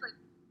that's actually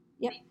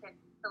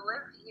to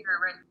live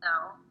here right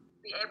now,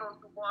 be able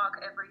to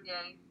walk every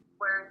day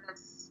where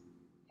this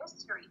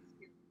history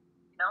is,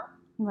 you know?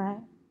 Right.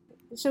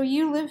 So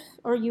you live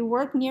or you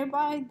work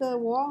nearby the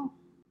wall?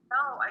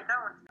 No, I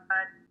don't.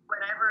 But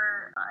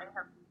whenever I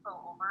have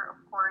people over, of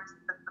course,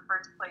 that's the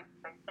first place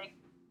they take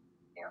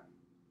you.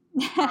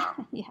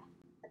 Yeah.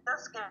 It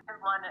does give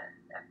one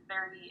a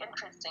very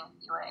interesting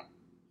feeling.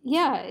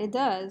 Yeah, it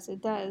does.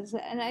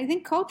 And I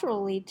think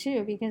culturally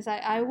too, because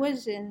I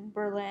was in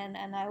Berlin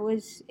and I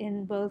was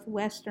in both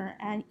Western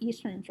and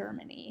Eastern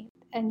Germany.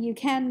 And you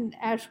can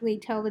actually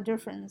tell the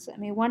difference. I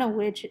mean, one of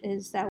which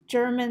is that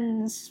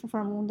Germans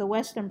from the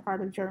western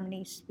part of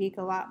Germany speak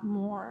a lot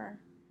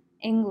more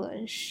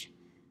English,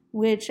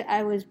 which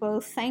I was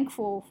both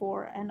thankful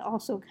for and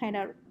also kind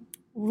of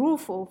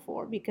rueful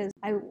for because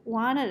I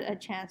wanted a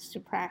chance to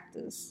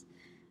practice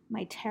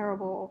my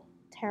terrible,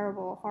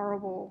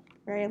 horrible,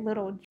 very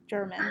little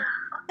German.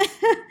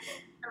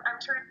 I'm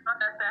sure it's not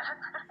that bad.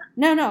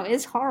 No,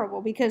 it's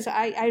horrible because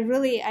I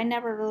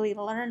never really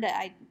learned it.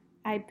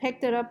 I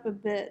picked it up a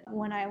bit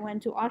when I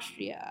went to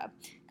Austria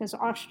because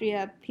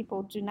Austria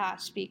people do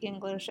not speak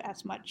English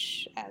as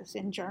much as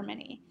in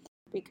Germany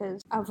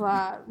because of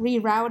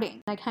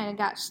rerouting. I kind of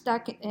got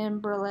stuck in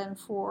Berlin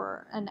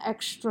for an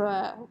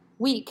extra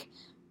week,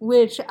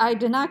 which I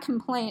did not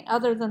complain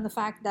other than the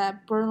fact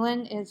that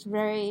Berlin is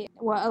very,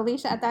 well, at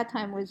least at that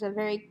time, was a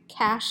very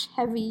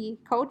cash-heavy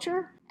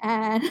culture.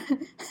 And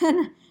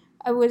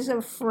I was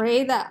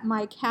afraid that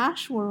my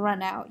cash would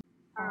run out.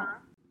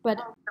 But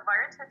the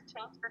virus has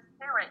changed this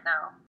too right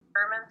now.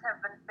 Germans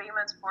have been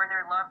famous for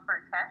their love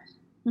for cash.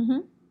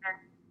 And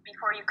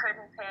before you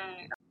couldn't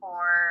pay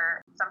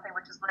for something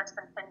which is less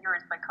than 10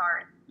 euros by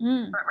card.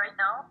 But right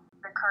now,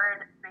 the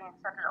card is being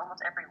accepted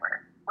almost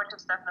everywhere, which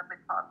is definitely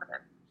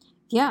positive.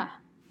 Yeah,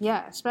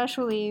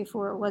 especially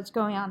for what's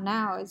going on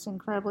now, it's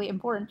incredibly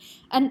important.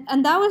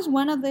 And that was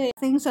one of the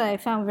things that I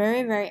found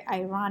very, very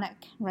ironic,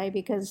 right?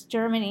 Because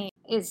Germany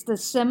is the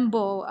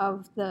symbol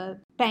of the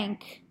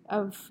Bank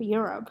of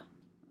Europe.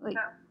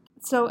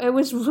 So it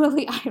was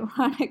really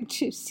ironic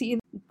to see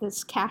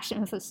this cash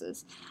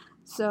emphasis.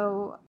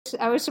 So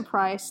I was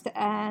surprised.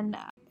 And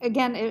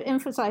again, it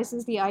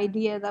emphasizes the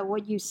idea that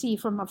what you see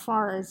from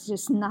afar is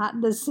just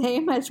not the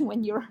same as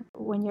when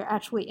you're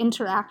actually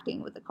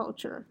interacting with the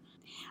culture.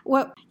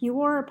 Well,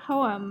 your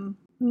poem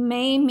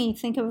made me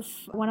think of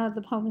one of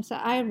the poems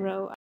that I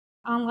wrote.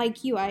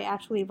 Unlike you, I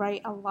actually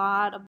write a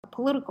lot of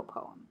political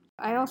poems.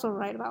 I also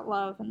write about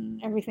love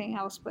and everything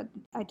else, but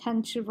I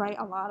tend to write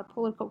a lot of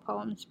political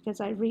poems because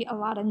I read a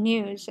lot of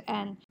news,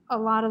 and a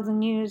lot of the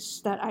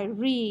news that I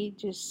read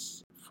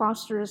just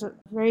fosters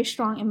very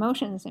strong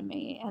emotions in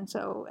me, and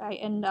so I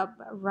end up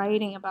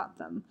writing about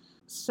them.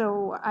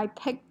 So I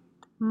picked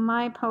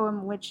my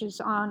poem, which is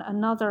on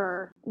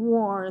another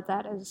war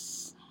that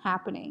is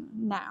happening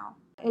now.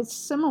 It's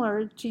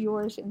similar to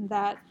yours in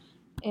that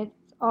it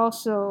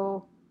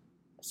also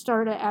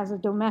started as a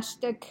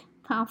domestic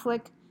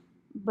conflict,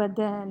 but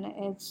then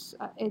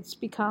it's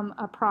become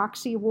a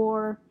proxy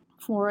war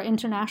for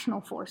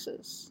international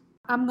forces.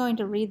 I'm going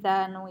to read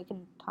that and we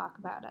can talk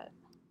about it.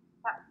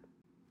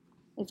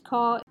 It's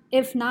called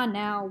If Not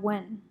Now,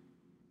 When?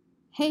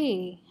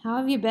 Hey, how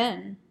have you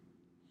been?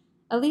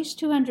 At least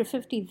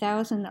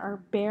 250,000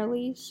 are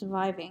barely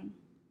surviving.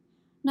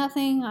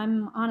 Nothing,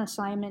 I'm on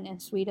assignment in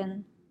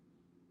Sweden.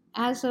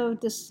 As of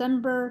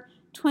December,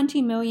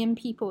 20 million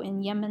people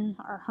in Yemen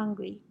are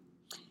hungry.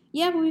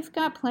 Yeah, but we've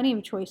got plenty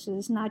of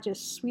choices, not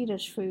just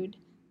Swedish food.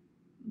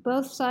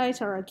 Both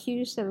sides are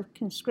accused of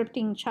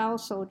conscripting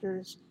child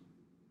soldiers.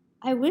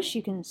 I wish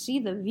you can see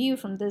the view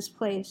from this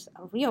place,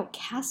 a real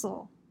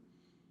castle.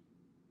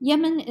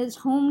 Yemen is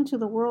home to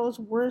the world's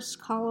worst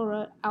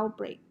cholera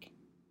outbreak.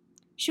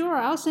 Sure,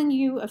 I'll send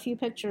you a few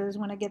pictures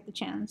when I get the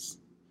chance.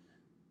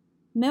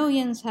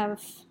 Millions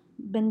have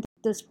been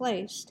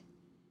displaced,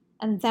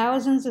 and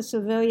thousands of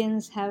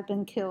civilians have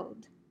been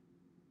killed.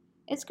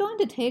 It's going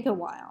to take a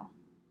while.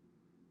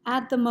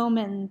 At the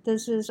moment,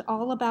 this is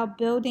all about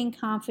building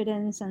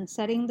confidence and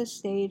setting the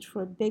stage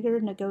for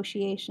bigger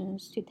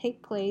negotiations to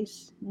take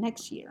place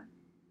next year.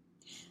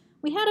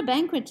 We had a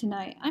banquet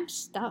tonight. I'm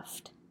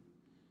stuffed.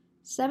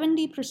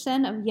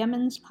 70% of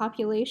Yemen's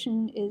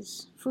population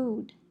is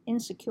food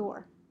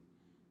insecure.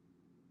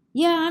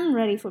 Yeah, I'm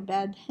ready for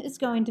bed. It's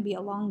going to be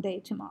a long day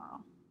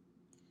tomorrow.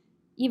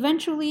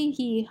 Eventually,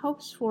 he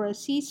hopes for a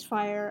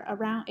ceasefire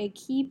around a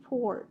key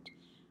port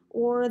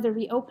or the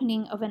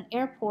reopening of an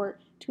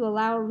airport to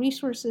allow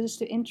resources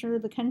to enter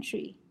the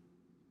country.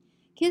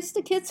 Kiss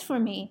the kids for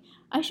me.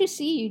 I should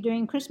see you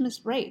during Christmas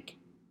break.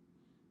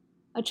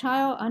 A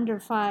child under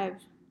 5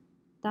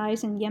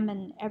 dies in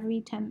Yemen every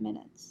 10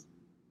 minutes.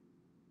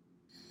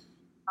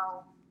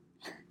 Oh,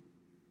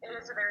 it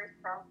is a very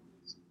strong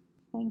piece.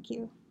 Thank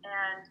you.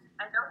 And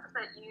I noticed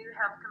that you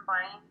have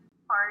combined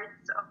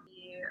parts of the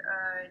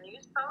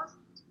news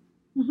post.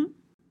 Mm-hmm.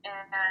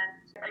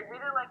 And I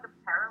really like the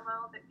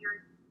parallel that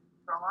you're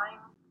drawing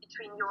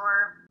between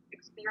your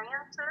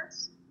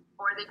experiences,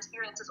 or the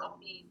experiences of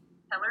the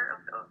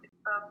teller,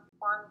 of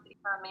one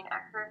main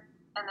actor,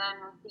 and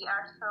then the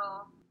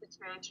actual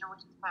situation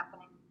which is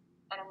happening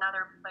at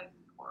another place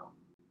in the world.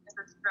 It's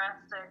this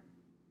drastic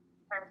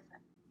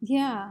comparison.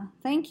 Yeah,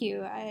 thank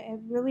you. I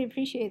really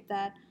appreciate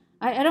that.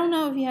 I don't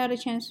know if you had a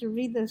chance to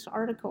read this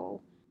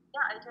article.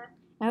 Yeah, I did.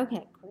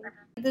 Okay, great.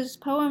 This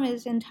poem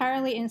is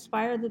entirely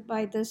inspired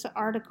by this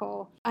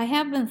article. I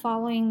have been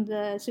following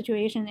the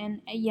situation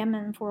in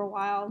Yemen for a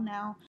while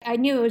now. I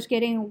knew it was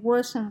getting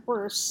worse and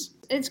worse.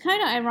 It's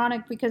kind of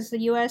ironic because the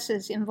US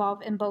is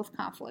involved in both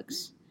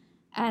conflicts.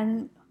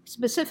 And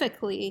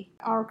specifically,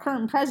 our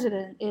current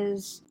president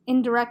is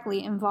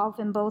indirectly involved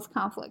in both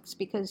conflicts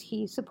because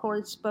he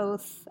supports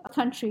both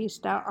countries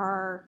that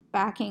are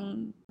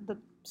backing the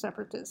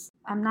separatists.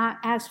 I'm not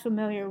as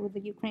familiar with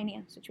the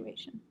Ukrainian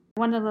situation.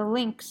 One of the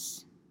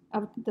links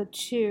of the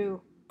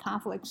two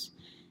conflicts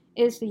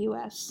is the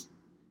US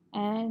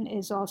and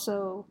is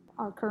also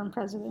our current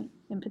president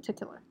in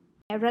particular.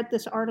 I read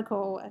this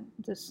article, and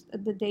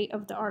the date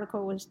of the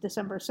article was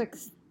December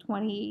 6th,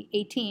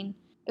 2018.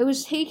 It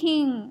was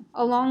taking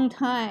a long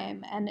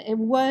time, and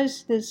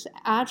this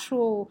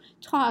actual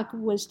talk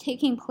was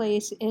taking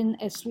place in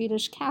a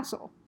Swedish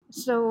castle.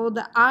 So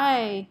the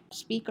I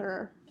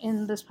speaker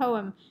in this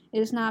poem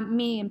is not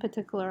me in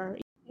particular.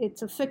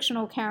 It's a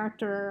fictional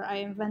character I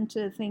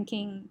invented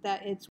thinking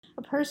that it's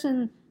a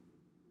person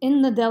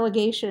in the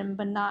delegation,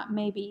 but not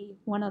maybe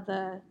one of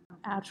the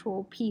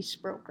actual peace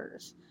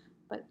brokers,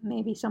 but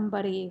maybe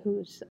somebody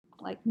who's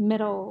like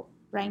middle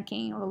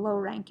ranking or low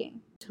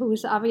ranking,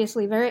 who's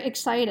obviously very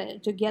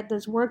excited to get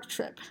this work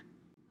trip.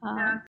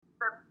 Yeah,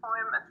 the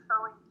poem is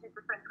showing two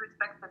different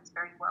perspectives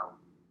very well.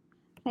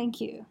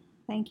 Thank you.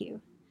 Thank you.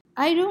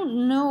 I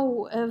don't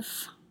know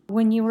if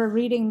when you were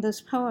reading this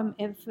poem,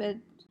 if it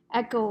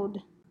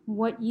echoed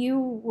what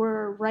you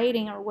were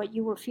writing or what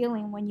you were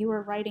feeling when you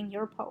were writing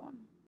your poem.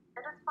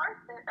 It is hard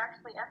to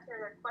actually answer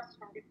that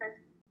question because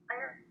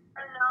I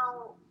don't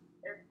know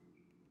if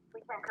we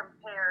can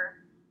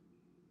compare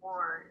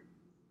wars.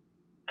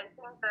 I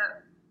think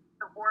that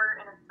the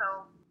war in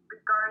itself,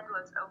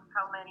 regardless of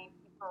how many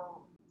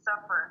people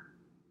suffer,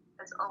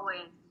 is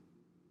always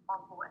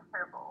awful and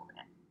terrible.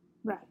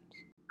 Right.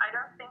 I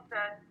don't think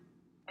that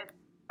it's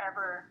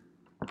ever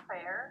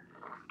fair,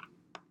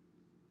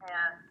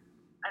 and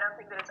I don't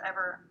think that it's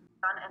ever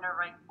done in a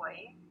right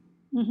way.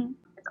 Mm-hmm.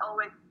 It's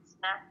always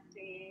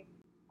nasty,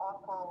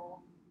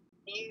 awful,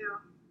 new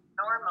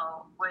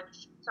normal,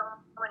 which so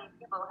many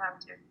people have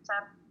to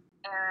accept.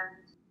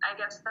 And I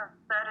guess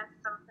that is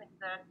something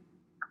that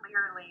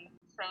clearly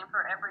same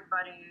for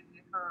everybody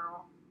who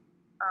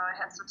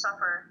has to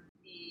suffer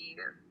the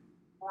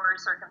war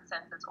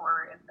circumstances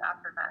or its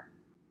aftermath.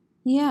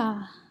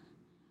 Yeah.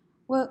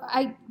 Well,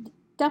 I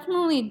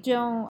definitely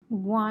don't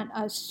want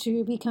us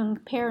to be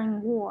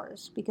comparing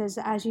wars because,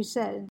 as you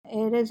said,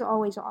 it is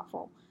always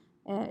awful.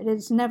 It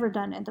is never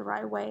done in the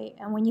right way.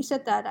 And when you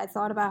said that, I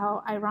thought about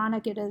how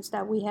ironic it is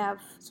that we have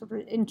sort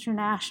of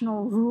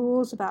international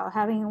rules about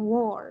having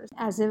wars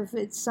as if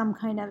it's some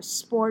kind of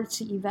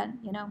sports event,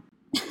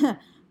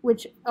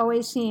 which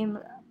always seem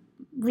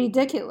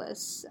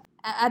ridiculous.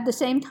 At the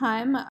same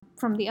time,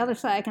 from the other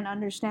side, I can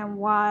understand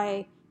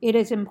why it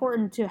is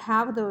important to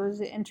have those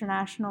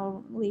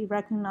internationally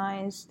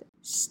recognized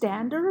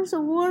standards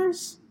of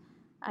wars,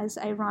 as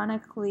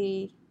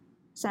ironically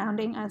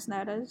sounding as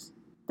that is.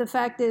 The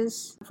fact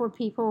is, for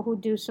people who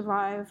do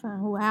survive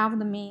and who have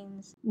the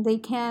means, they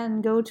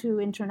can go to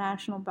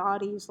international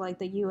bodies like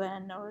the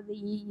UN or the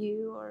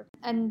EU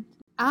and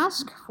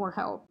ask for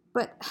help.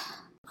 But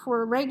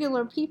for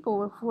regular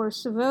people, for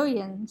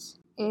civilians,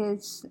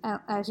 it's,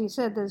 as you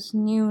said, this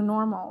new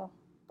normal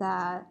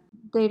that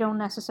they don't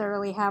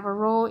necessarily have a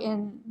role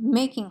in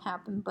making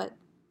happen, but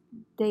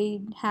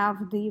they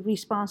have the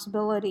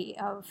responsibility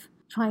of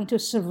trying to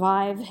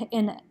survive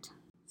in it.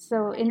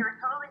 So you're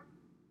totally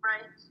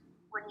right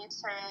when you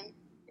say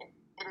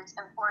it is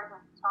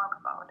important to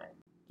talk about it.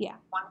 Yeah.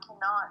 One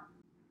cannot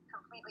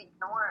completely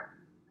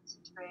ignore the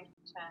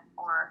situation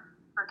or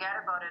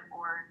forget about it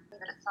or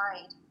leave it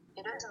aside.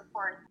 It is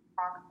important to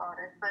talk about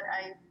it, but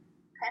I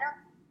kind of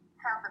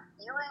have the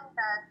feeling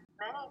that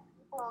many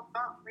people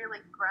don't really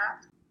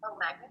grasp the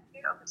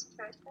magnitude of the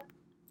situation.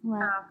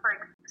 Right. For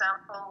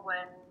example,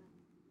 when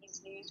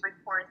these news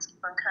reports keep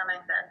on coming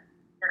that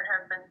there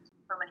have been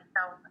so many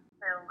thousands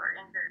killed or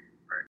injured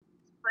or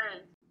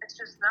displaced, it's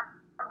just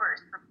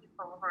numbers for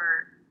people who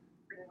are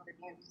reading the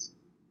news.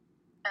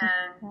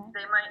 And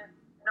they might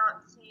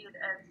not see it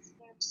as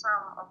a huge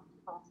sum of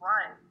people's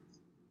lives.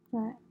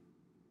 Right.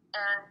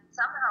 And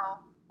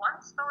somehow,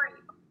 one story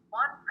of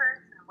one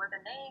person with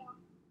a name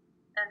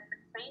and a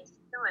face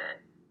to it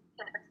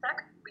can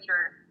affect the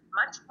reader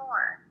much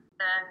more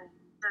than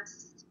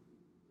this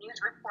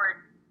news report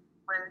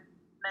with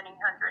many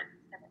hundreds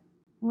in it.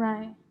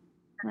 Right.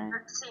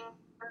 It seems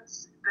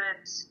a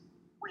bit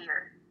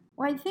weird.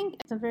 Well, I think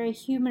it's a very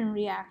human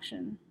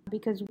reaction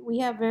because we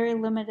have very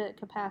limited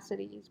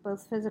capacities,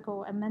 both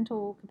physical and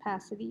mental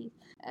capacities.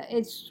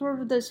 It's sort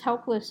of this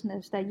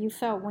helplessness that you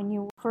felt when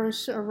you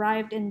first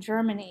arrived in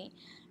Germany,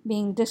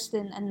 being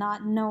distant and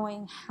not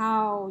knowing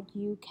how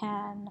you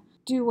can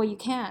do what you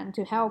can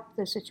to help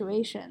the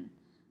situation.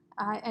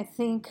 I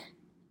think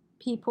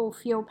people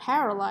feel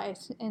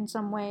paralyzed in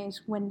some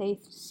ways when they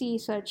see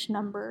such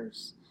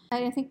numbers.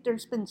 I think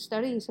there's been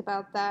studies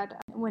about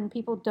that. When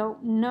people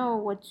don't know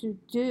what to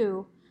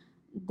do,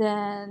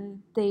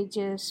 then they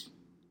just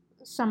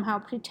somehow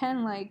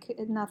pretend like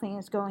nothing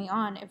is going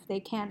on if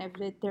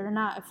they're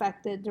not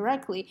affected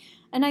directly.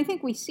 And I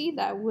think we see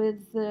that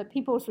with the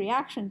people's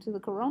reaction to the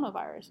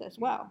coronavirus as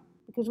well,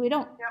 because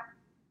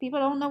people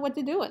don't know what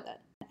to do with it.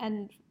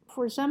 And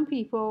for some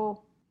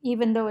people,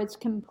 even though it's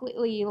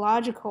completely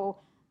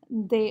illogical,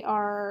 they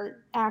are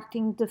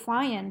acting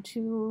defiant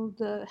to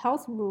the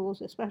health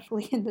rules,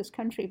 especially in this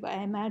country, but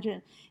I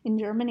imagine in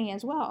Germany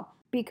as well,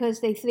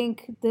 because they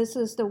think this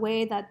is the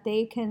way that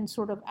they can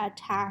sort of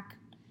attack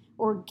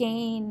or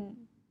gain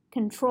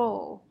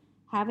control,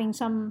 having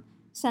some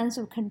sense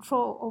of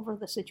control over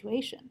the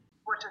situation.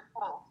 Which is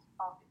false,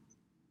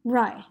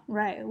 obviously.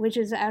 Right, which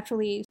is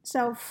actually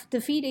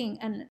self-defeating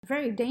and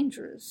very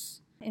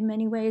dangerous in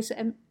many ways.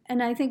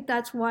 And I think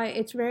that's why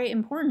it's very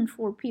important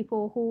for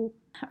people who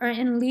are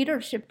in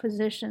leadership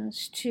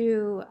positions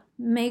to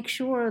make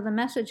sure the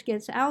message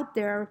gets out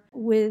there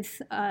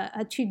with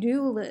a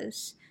to-do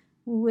list,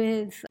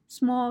 with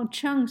small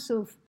chunks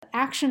of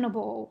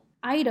actionable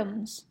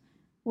items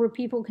where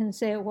people can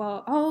say,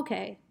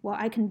 okay,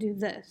 I can do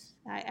this.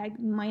 I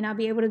might not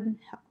be able to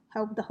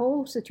help the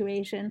whole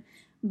situation,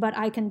 but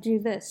I can do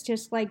this,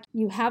 just like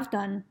you have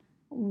done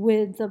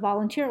with the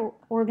volunteer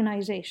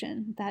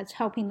organization that's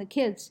helping the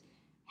kids,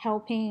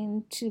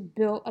 helping to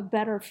build a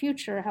better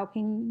future,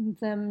 helping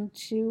them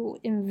to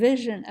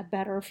envision a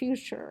better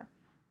future,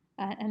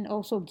 and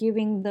also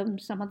giving them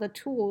some of the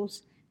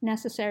tools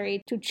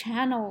necessary to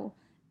channel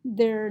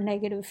their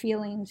negative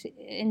feelings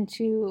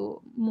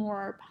into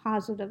more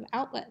positive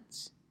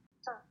outlets.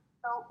 So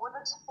with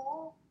this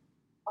whole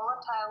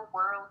volatile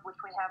world which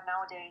we have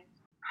nowadays,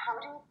 how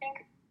do you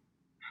think,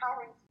 how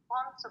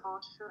responsible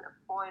should a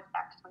poet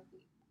actually be?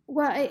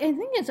 Well, I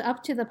think it's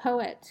up to the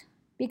poet.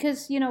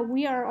 Because,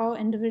 we are all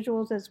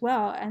individuals as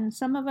well, and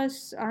some of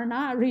us are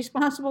not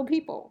responsible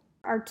people.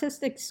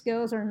 Artistic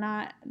skills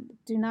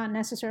do not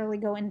necessarily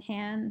go in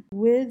hand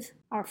with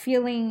our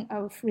feeling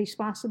of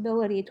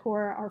responsibility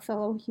toward our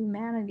fellow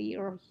humanity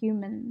or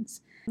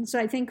humans. And so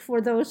I think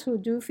for those who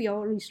do feel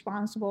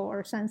responsible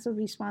or sense of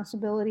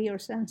responsibility or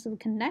sense of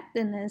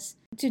connectedness,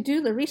 to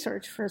do the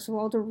research, first of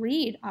all, to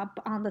read up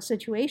on the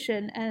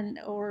situation and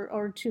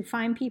or to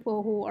find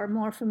people who are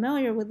more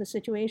familiar with the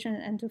situation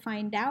and to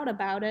find out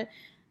about it,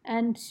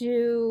 and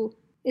to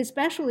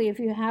especially if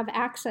you have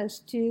access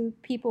to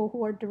people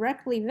who are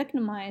directly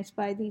victimized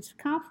by these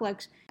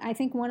conflicts, I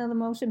think one of the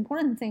most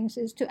important things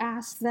is to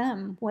ask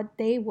them what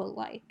they will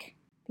like.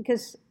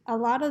 Because a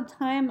lot of the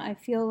time, I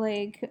feel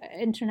like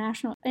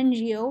international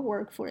NGO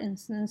work, for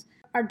instance,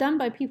 are done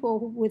by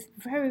people with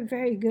very,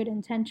 very good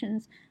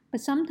intentions,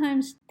 but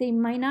sometimes they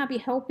might not be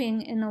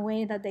helping in a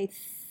way that they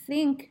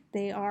think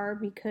they are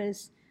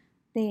because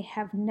they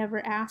have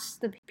never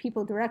asked the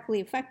people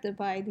directly affected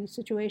by these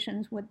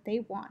situations what they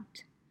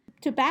want.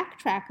 To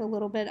backtrack a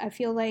little bit, I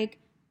feel like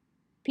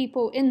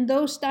people in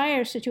those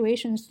dire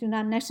situations do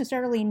not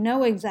necessarily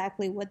know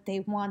exactly what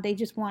they want. They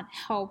just want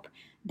help.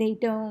 They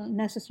don't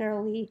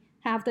necessarily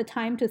have the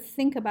time to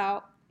think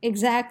about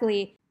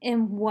exactly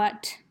in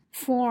what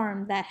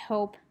form that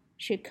help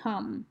should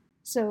come.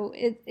 So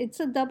it's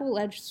a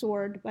double-edged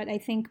sword, but I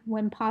think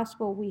when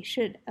possible, we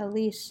should at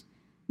least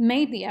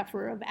make the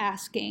effort of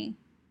asking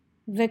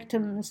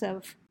victims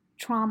of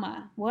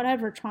trauma,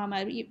 whatever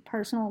trauma,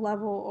 personal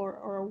level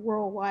or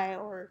worldwide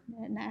or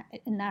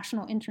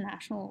national,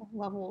 international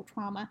level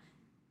trauma,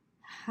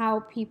 how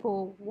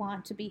people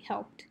want to be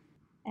helped.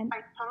 And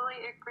I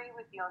totally agree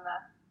with you on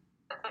that.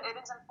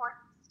 It is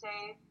important to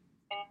stay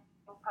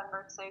in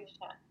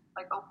conversation,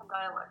 like open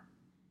dialogue,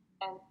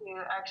 and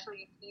to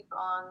actually keep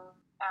on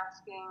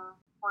asking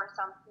for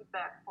some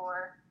feedback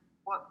for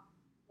what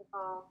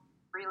people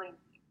really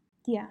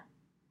need.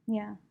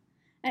 Yeah.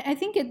 I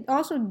think it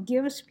also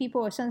gives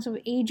people a sense of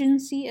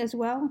agency as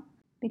well,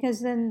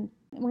 because then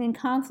when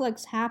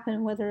conflicts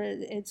happen, whether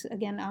it's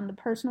again on the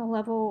personal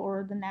level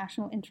or the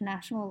national,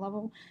 international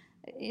level,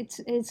 it's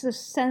a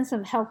sense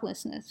of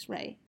helplessness,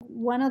 right?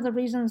 One of the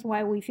reasons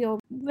why we feel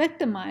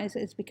victimized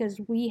is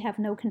because we have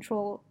no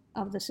control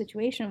of the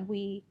situation.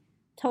 We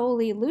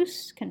totally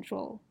lose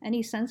control,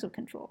 any sense of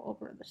control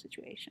over the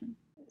situation.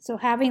 So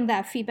having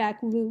that feedback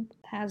loop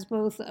has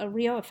both a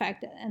real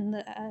effect and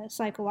a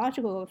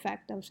psychological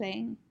effect of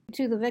saying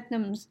to the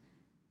victims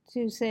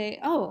to say,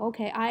 oh,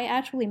 okay, I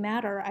actually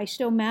matter. I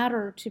still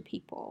matter to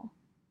people.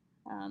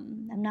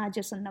 I'm not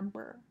just a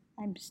number.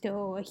 I'm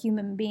still a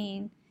human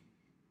being.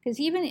 Because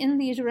even in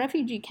these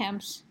refugee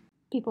camps,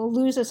 people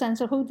lose a sense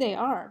of who they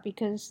are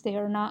because they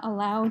are not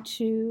allowed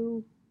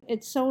to,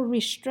 it's so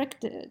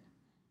restricted.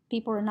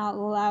 People are not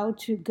allowed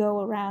to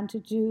go around to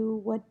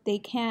do what they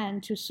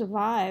can to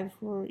survive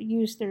or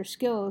use their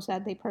skills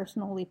that they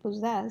personally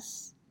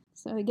possess.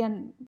 So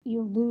again,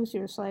 you lose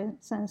your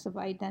sense of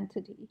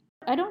identity.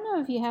 I don't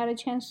know if you had a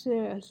chance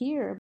to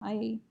hear.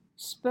 I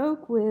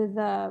spoke with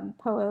a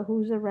poet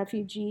who's a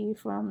refugee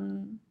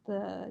from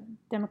the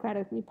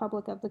Democratic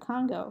Republic of the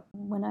Congo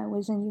when I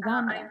was in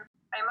Uganda. I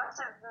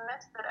must have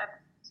missed that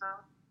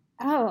episode.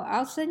 Oh,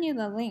 I'll send you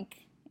the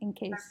link in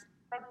case.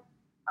 Maybe.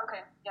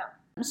 Okay, yeah.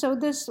 So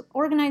this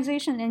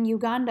organization in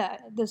Uganda,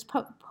 this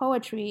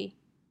poetry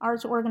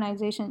arts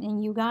organization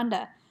in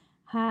Uganda,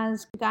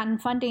 has gotten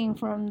funding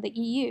from the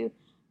EU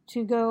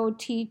to go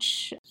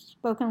teach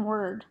spoken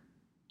word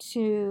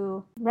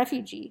to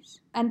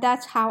refugees. And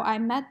that's how I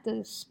met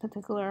this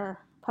particular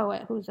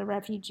poet who's a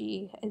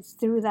refugee. It's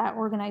through that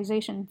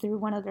organization, through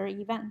one of their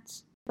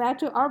events. Back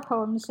to our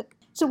poems.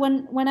 So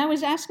when I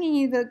was asking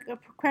you the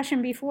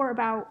question before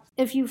about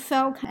if you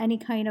felt any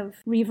kind of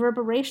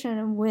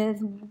reverberation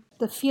with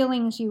the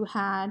feelings you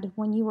had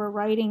when you were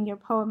writing your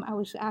poem, I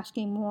was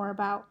asking more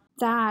about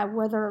that,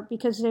 whether,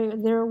 because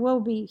there will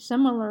be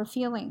similar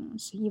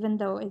feelings, even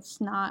though it's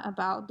not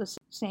about the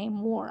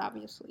same war,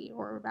 obviously,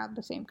 or about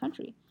the same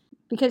country.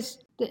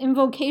 Because the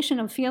invocation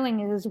of feeling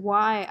is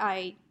why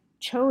I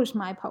chose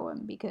my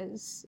poem,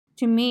 because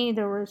to me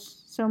there were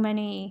so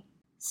many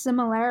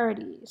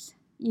similarities,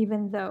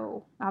 even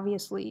though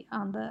obviously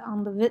on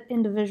the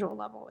individual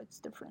level it's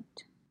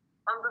different.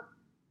 On the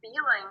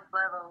feelings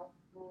level,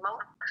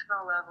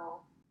 emotional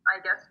level,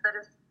 I guess that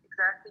is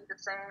exactly the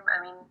same.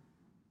 I mean,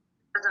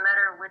 it doesn't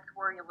matter which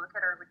war you look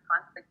at or which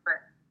conflict, but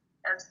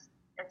as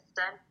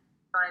sent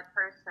by a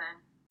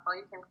person, all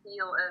you can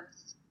feel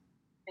is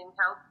being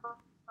helpful,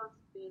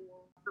 being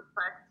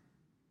perplexed,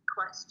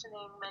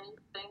 questioning many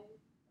things,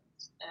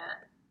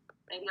 and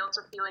maybe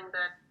also feeling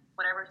that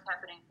whatever is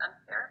happening is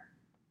unfair.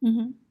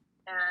 Mm-hmm.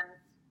 And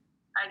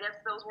I guess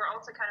those were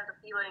also kind of the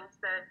feelings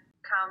that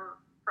come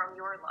from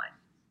your life.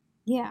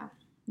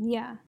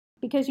 Yeah.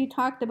 Because you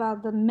talked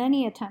about the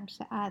many attempts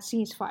at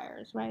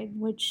ceasefires, right?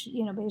 Which,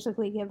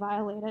 basically get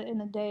violated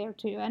in a day or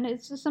two. And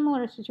it's a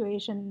similar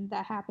situation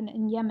that happened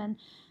in Yemen.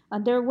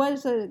 There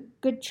was a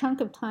good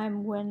chunk of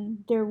time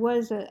when there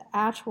was an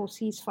actual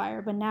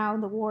ceasefire, but now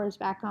the war is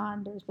back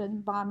on. There's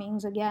been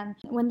bombings again.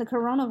 When the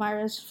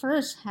coronavirus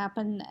first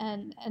happened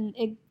and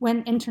it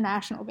went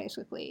international,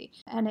 basically,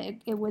 and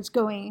it was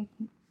going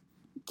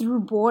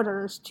through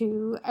borders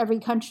to every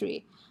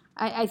country.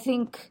 I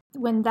think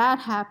when that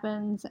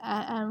happens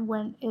and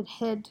when it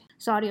hit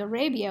Saudi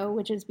Arabia,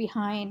 which is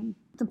behind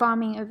the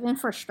bombing of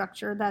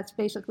infrastructure that's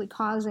basically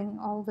causing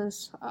all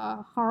this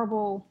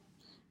horrible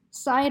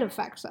side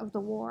effects of the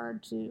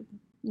war to,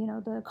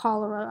 the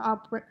cholera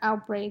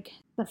outbreak,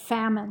 the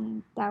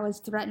famine that was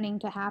threatening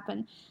to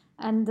happen.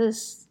 And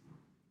this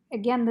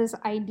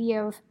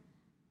idea of,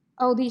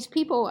 oh, these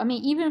people, I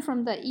mean, even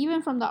from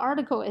the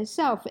article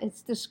itself,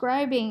 it's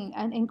describing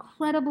an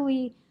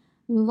incredibly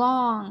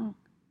long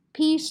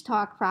peace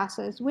talk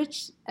process,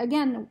 which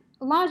again,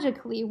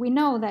 logically, we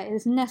know that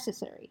is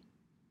necessary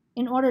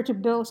in order to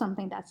build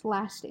something that's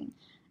lasting.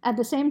 At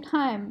the same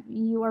time,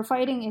 you are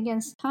fighting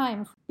against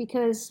time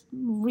because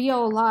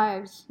real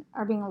lives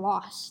are being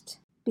lost,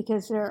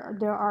 because there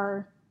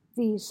are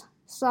these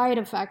side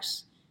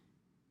effects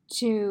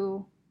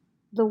to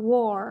the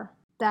war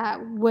that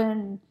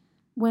when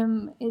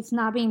it's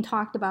not being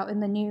talked about in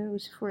the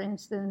news, for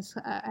instance,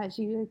 as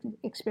you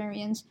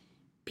experience,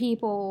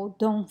 people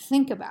don't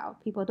think about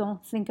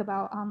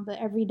on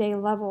the everyday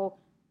level,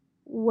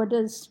 what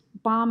does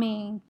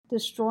bombing,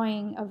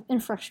 destroying of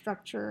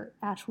infrastructure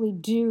actually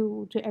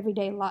do to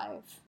everyday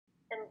life.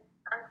 And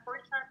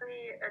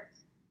unfortunately,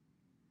 it's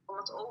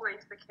almost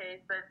always the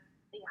case that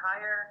the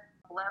higher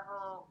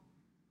level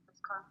this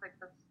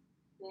conflict is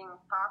being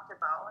talked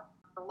about,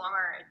 the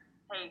longer it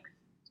takes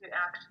to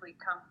actually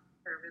come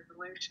to a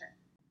resolution.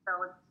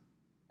 So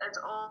it's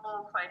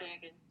all fighting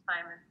against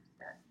time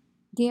instead.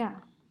 Yeah,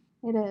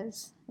 it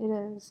is.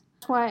 That's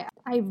why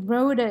I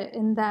wrote it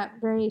in that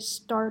very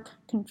stark,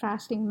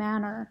 contrasting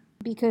manner,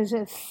 because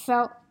it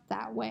felt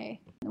that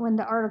way. When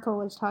the article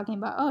was talking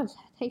about, oh, it's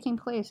taking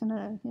place in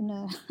a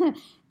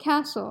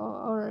castle,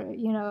 or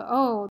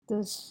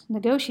this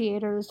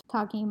negotiator is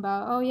talking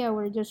about, oh yeah,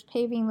 we're just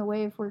paving the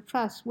way for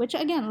trust, which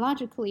again,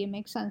 logically it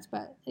makes sense,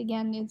 but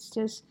again, it's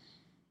just,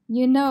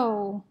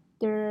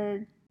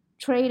 they're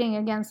trading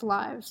against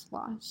lives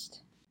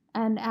lost.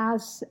 And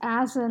as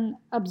an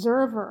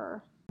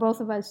observer, both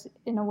of us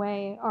in a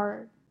way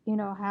are,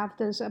 have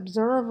this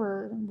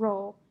observer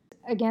role.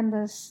 Again,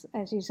 this,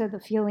 as you said, the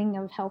feeling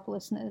of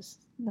helplessness,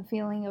 the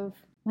feeling of,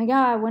 my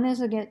God, when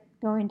is it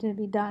going to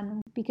be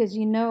done? Because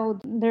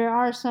there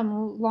are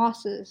some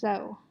losses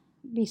that,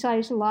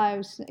 besides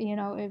lives,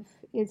 if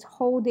it's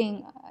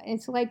holding,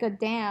 it's like a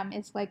dam,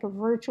 it's like a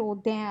virtual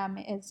dam.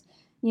 It's,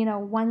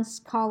 once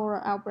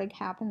cholera outbreak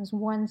happens,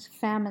 once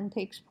famine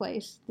takes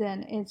place,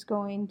 then it's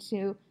going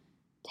to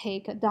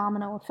take a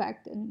domino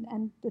effect,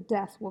 and the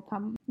death will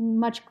come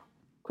much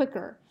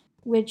quicker,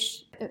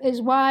 which is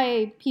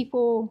why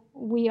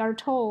we are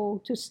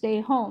told to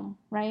stay home,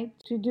 right?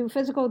 To do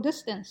physical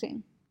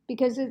distancing,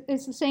 because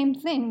it's the same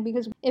thing.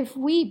 Because if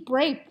we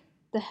break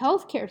the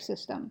healthcare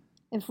system,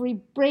 if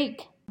we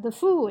break the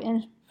food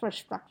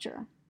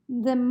infrastructure,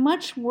 then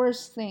much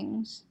worse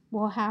things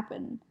will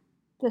happen.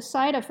 The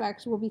side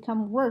effects will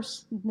become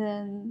worse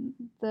than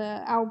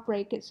the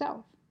outbreak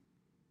itself.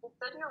 You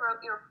said you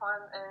wrote your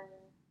poem in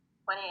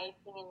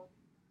 2018,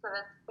 so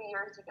that's 3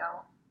 years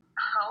ago.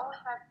 How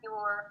have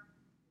your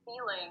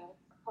feelings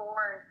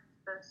towards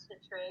this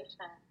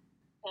situation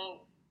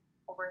changed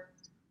over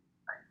this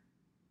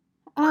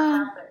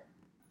time?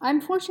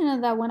 I'm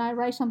fortunate that when I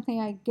write something,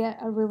 I get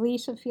a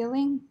release of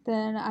feeling,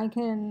 then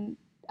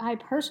I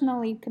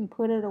personally can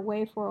put it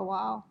away for a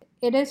while.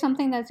 It is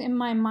something that's in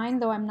my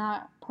mind, though I don't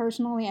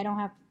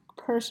have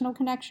personal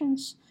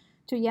connections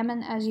to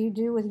Yemen as you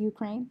do with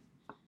Ukraine.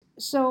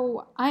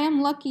 So I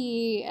am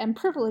lucky and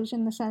privileged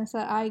in the sense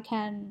that I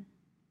can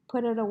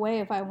put it away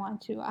if I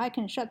want to. I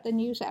can shut the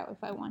news out if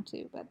I want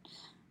to, but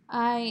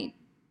I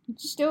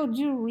still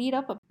do read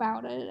up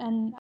about it,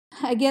 and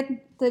I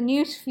get the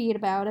news feed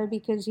about it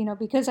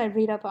because I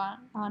read up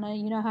on it.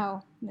 You know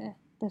how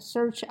the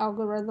search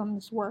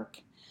algorithms work.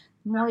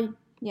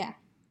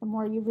 The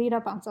more you read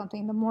up on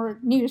something, the more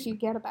news you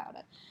get about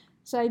it.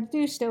 So I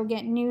do still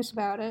get news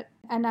about it,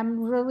 and I'm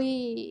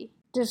really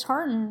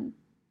disheartened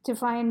to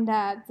find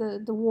that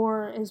the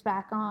war is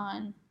back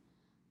on,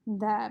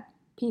 that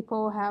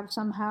people have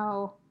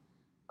somehow,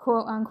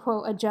 quote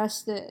unquote,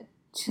 adjusted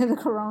to the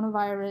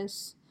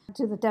coronavirus,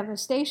 to the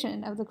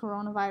devastation of the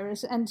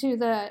coronavirus, and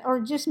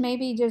or just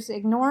maybe just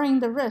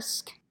ignoring the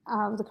risk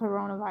of the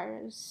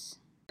coronavirus.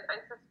 I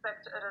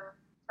suspect it is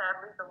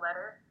sadly the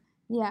latter.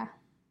 Yeah,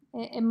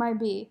 it might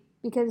be.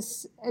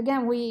 Because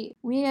again, we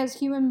as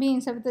human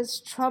beings have this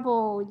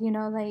trouble,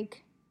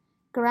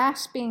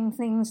 grasping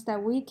things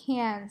that we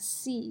can't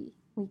see,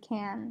 we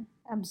can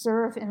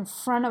observe in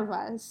front of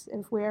us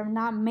if we're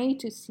not made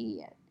to see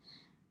it.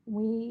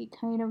 We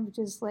kind of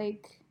just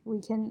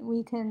we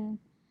can,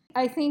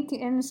 I think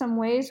in some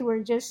ways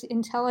we're just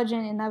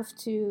intelligent enough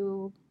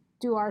to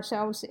do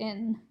ourselves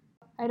in.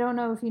 I don't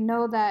know if you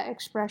know that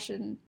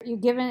expression. You're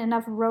given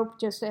enough rope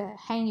just to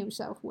hang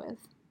yourself with.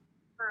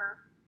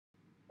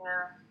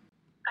 Yeah,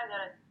 I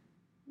get it.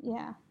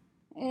 Yeah.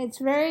 It's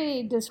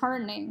very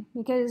disheartening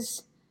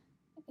because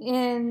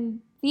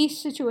in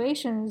these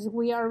situations,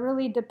 we are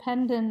really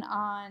dependent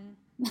on.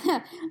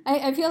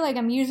 I feel like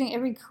I'm using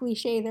every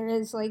cliche there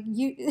is.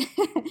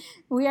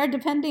 We are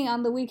depending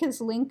on the weakest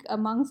link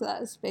amongst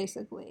us,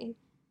 basically.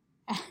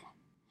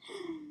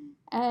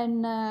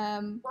 And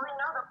well, we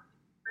know that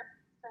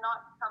risks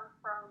cannot come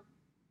from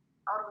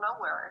out of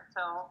nowhere,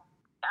 so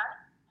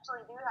actually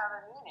do have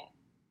a meaning.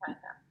 Right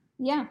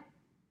now.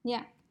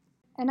 Yeah,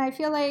 and I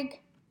feel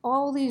like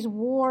all these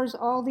wars,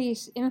 all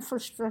these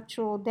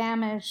infrastructural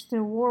damage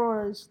through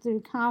wars,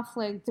 through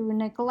conflict, through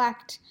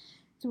neglect,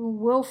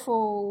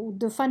 willful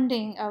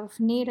defunding of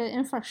needed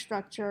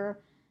infrastructure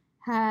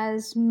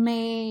has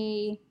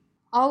made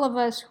all of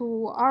us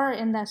who are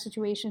in that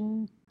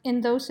situation,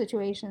 in those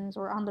situations,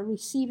 or on the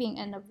receiving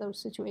end of those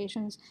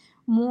situations,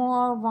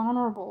 more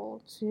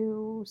vulnerable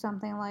to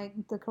something like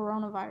the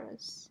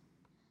coronavirus,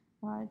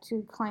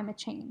 to climate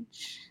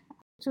change,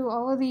 to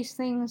all of these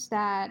things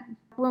that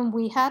when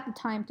we had the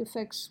time to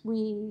fix,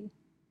 we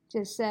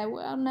just said,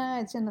 well, no,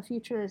 it's in the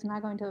future, it's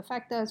not going to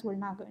affect us, we're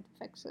not going to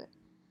fix it.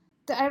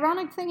 The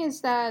ironic thing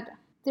is that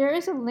there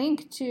is a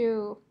link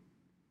to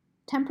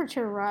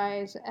temperature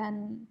rise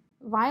and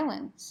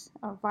violence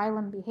or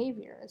violent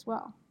behavior as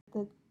well.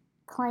 The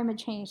climate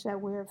change that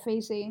we're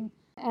facing,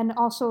 and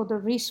also the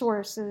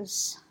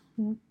resources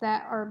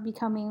that are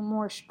becoming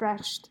more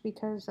stretched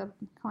because of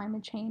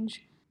climate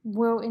change,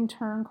 will in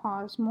turn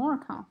cause more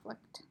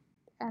conflict.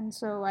 And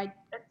so it's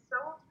so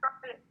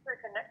strongly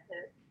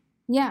interconnected.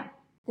 Yeah,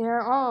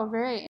 they're all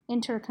very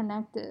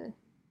interconnected.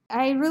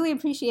 I really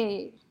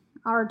appreciate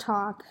our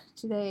talk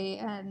today,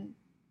 and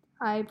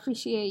I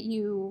appreciate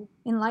you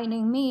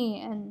enlightening me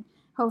and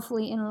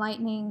hopefully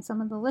enlightening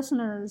some of the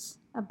listeners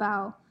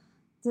about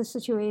the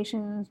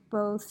situations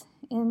both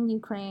in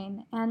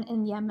Ukraine and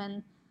in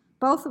Yemen,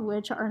 both of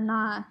which are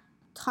not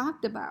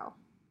talked about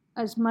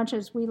as much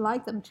as we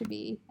like them to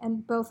be,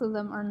 and both of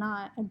them are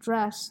not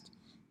addressed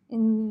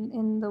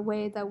in the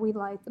way that we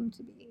like them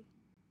to be.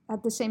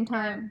 At the same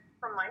time, and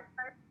from my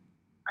side,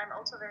 I'm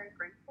also very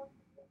grateful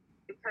to you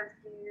because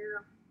you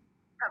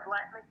have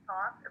let me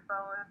talk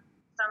about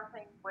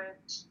something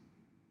which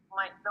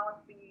might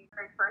not be the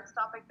very first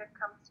topic that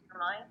comes to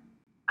your mind.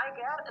 I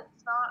get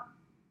it's not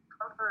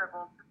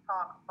comfortable to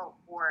talk about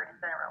war in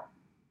general,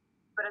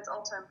 but it's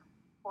also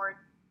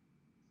important.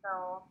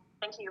 So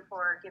thank you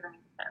for giving me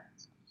the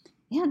chance.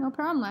 Yeah, no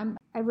problem.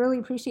 I really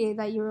appreciate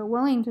that you were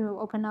willing to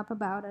open up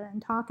about it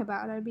and talk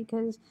about it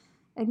because,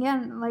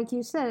 again, like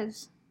you said,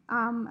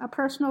 a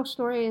personal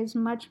story is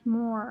much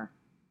more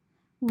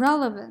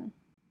relevant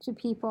to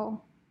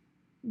people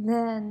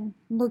than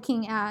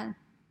looking at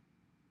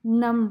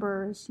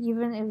numbers,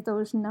 even if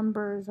those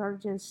numbers are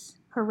just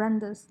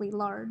horrendously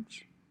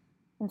large.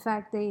 In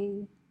fact,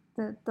 the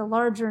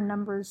larger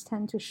numbers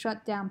tend to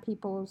shut down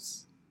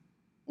people's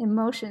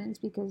emotions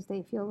because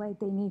they feel like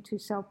they need to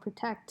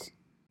self-protect.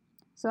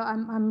 So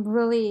I'm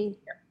really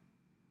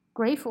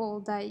grateful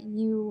that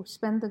you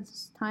spend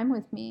this time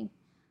with me.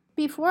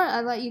 Before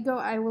I let you go,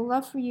 I would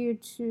love for you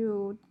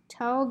to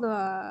tell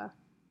the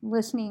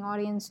listening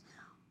audience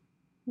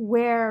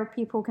where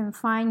people can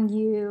find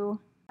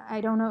you.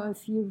 I don't know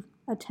if you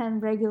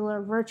attend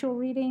regular virtual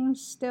readings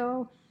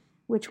still,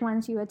 which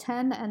ones you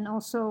attend, and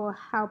also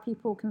how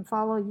people can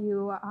follow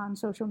you on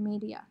social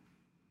media.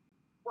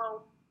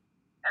 Well,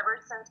 ever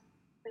since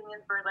being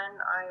in Berlin,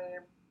 I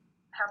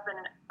have been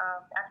an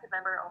active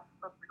member of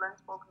Berlin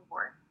Spoken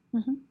Word.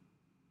 Mm-hmm.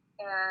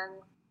 And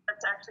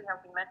that's actually how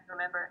we met,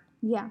 remember?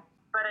 Yeah.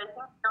 But I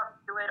think they don't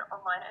do it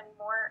online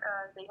anymore.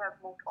 They have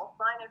moved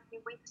offline a few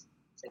weeks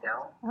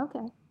ago.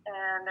 Okay.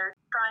 And they're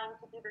trying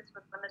to do this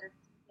with limited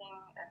seating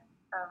and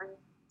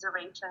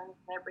reservations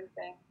and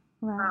everything.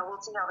 Right. We'll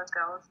see how this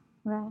goes.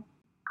 Right.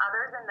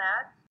 Other than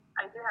that,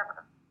 I do have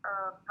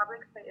a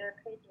public page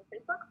on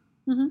Facebook,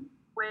 mm-hmm.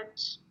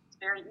 which is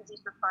very easy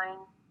to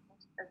find.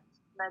 It's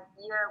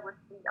Nadia with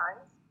 3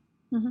 eyes.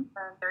 Mm-hmm.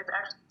 There's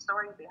actually a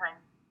story behind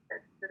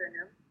it.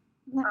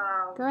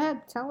 Go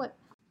ahead, tell it.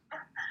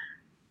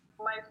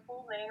 My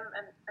full name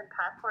and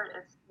password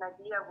is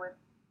Nadia with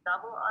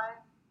double I,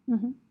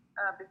 mm-hmm.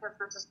 Because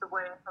this is the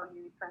way how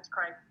you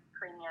transcribe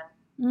Ukrainian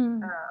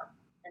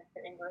into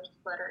English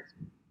letters.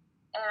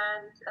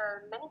 And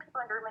many people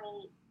in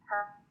Germany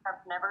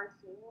have never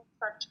seen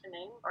such a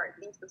name, or at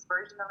least this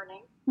version of a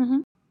name.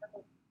 Mm-hmm.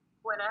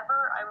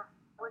 Whenever I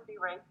would be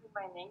writing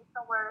my name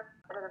somewhere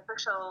at an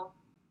official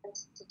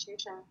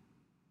institution,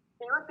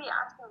 they would be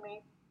asking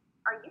me,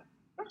 are you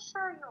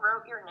sure you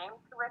wrote your name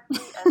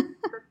correctly? And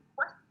the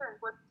question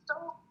was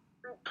so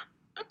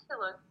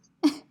ridiculous.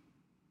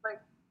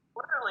 Like,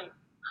 literally,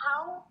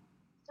 how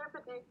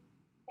stupid do you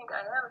think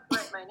I am to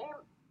write my name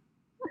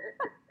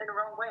in the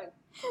wrong way?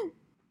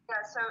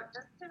 Yeah, so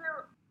just to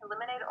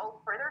eliminate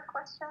all further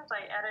questions,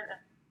 I added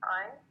an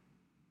I.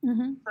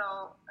 Mm-hmm.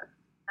 So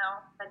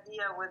now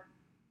Nadia with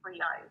 3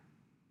 eyes.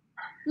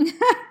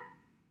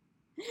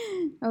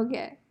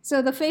 Okay,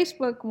 so the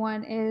Facebook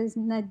one is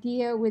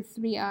Nadia with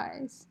 3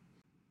 eyes.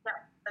 Yeah,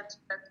 that's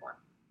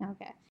one.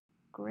 Okay,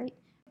 great.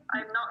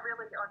 I'm not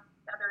really on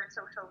other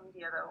social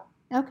media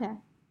though. Okay,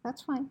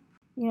 that's fine.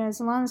 As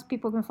long as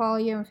people can follow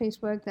you on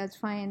Facebook, that's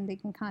fine. They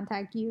can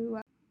contact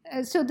you.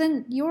 So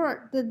then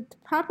the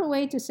proper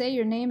way to say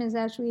your name is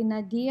actually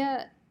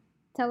Nadia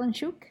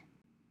Telenchuk?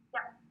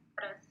 Yeah,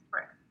 that is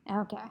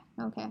correct.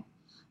 Okay.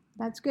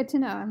 That's good to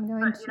know. I'm going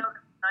but, to... the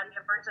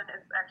Nadia version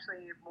is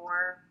actually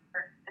more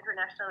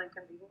internationally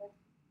convenient.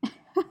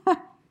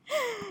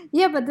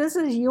 Yeah, but this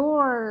is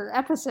your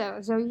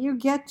episode, so you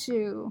get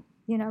to,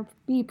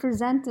 be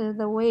presented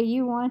the way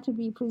you want to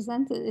be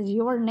presented. Is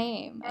your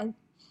name.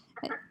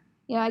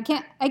 I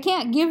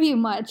can't give you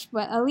much,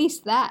 but at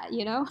least that,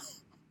 Yeah,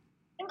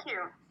 Thank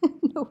you.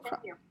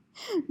 Thank you.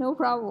 No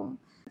problem.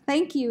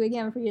 Thank you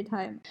again for your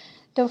time.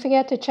 Don't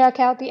forget to check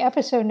out the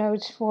episode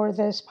notes for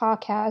this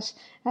podcast,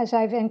 as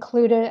I've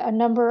included a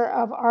number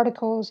of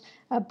articles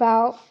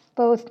about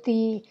both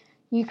the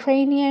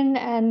Ukrainian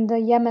and the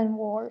Yemen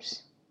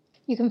wars.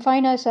 You can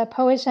find us at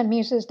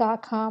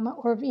poetsandmuses.com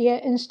or via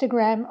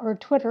Instagram or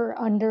Twitter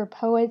under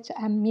Poets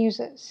and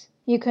Muses.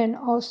 You can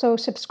also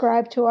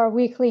subscribe to our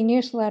weekly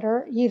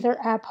newsletter either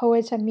at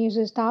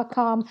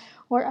poetsandmuses.com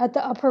or at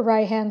the upper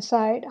right-hand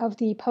side of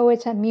the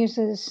Poets and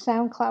Muses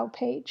SoundCloud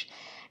page.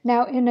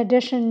 Now, in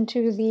addition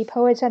to the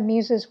Poets and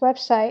Muses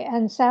website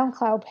and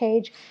SoundCloud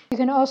page, you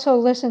can also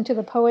listen to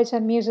the Poets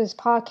and Muses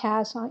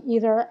podcast on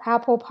either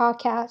Apple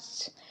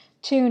Podcasts,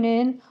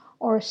 TuneIn,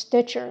 or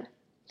Stitcher.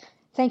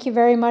 Thank you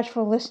very much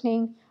for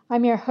listening.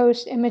 I'm your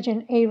host,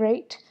 Imogen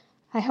A-Rate.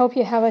 I hope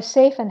you have a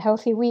safe and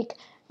healthy week,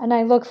 and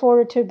I look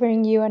forward to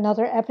bringing you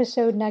another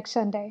episode next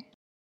Sunday.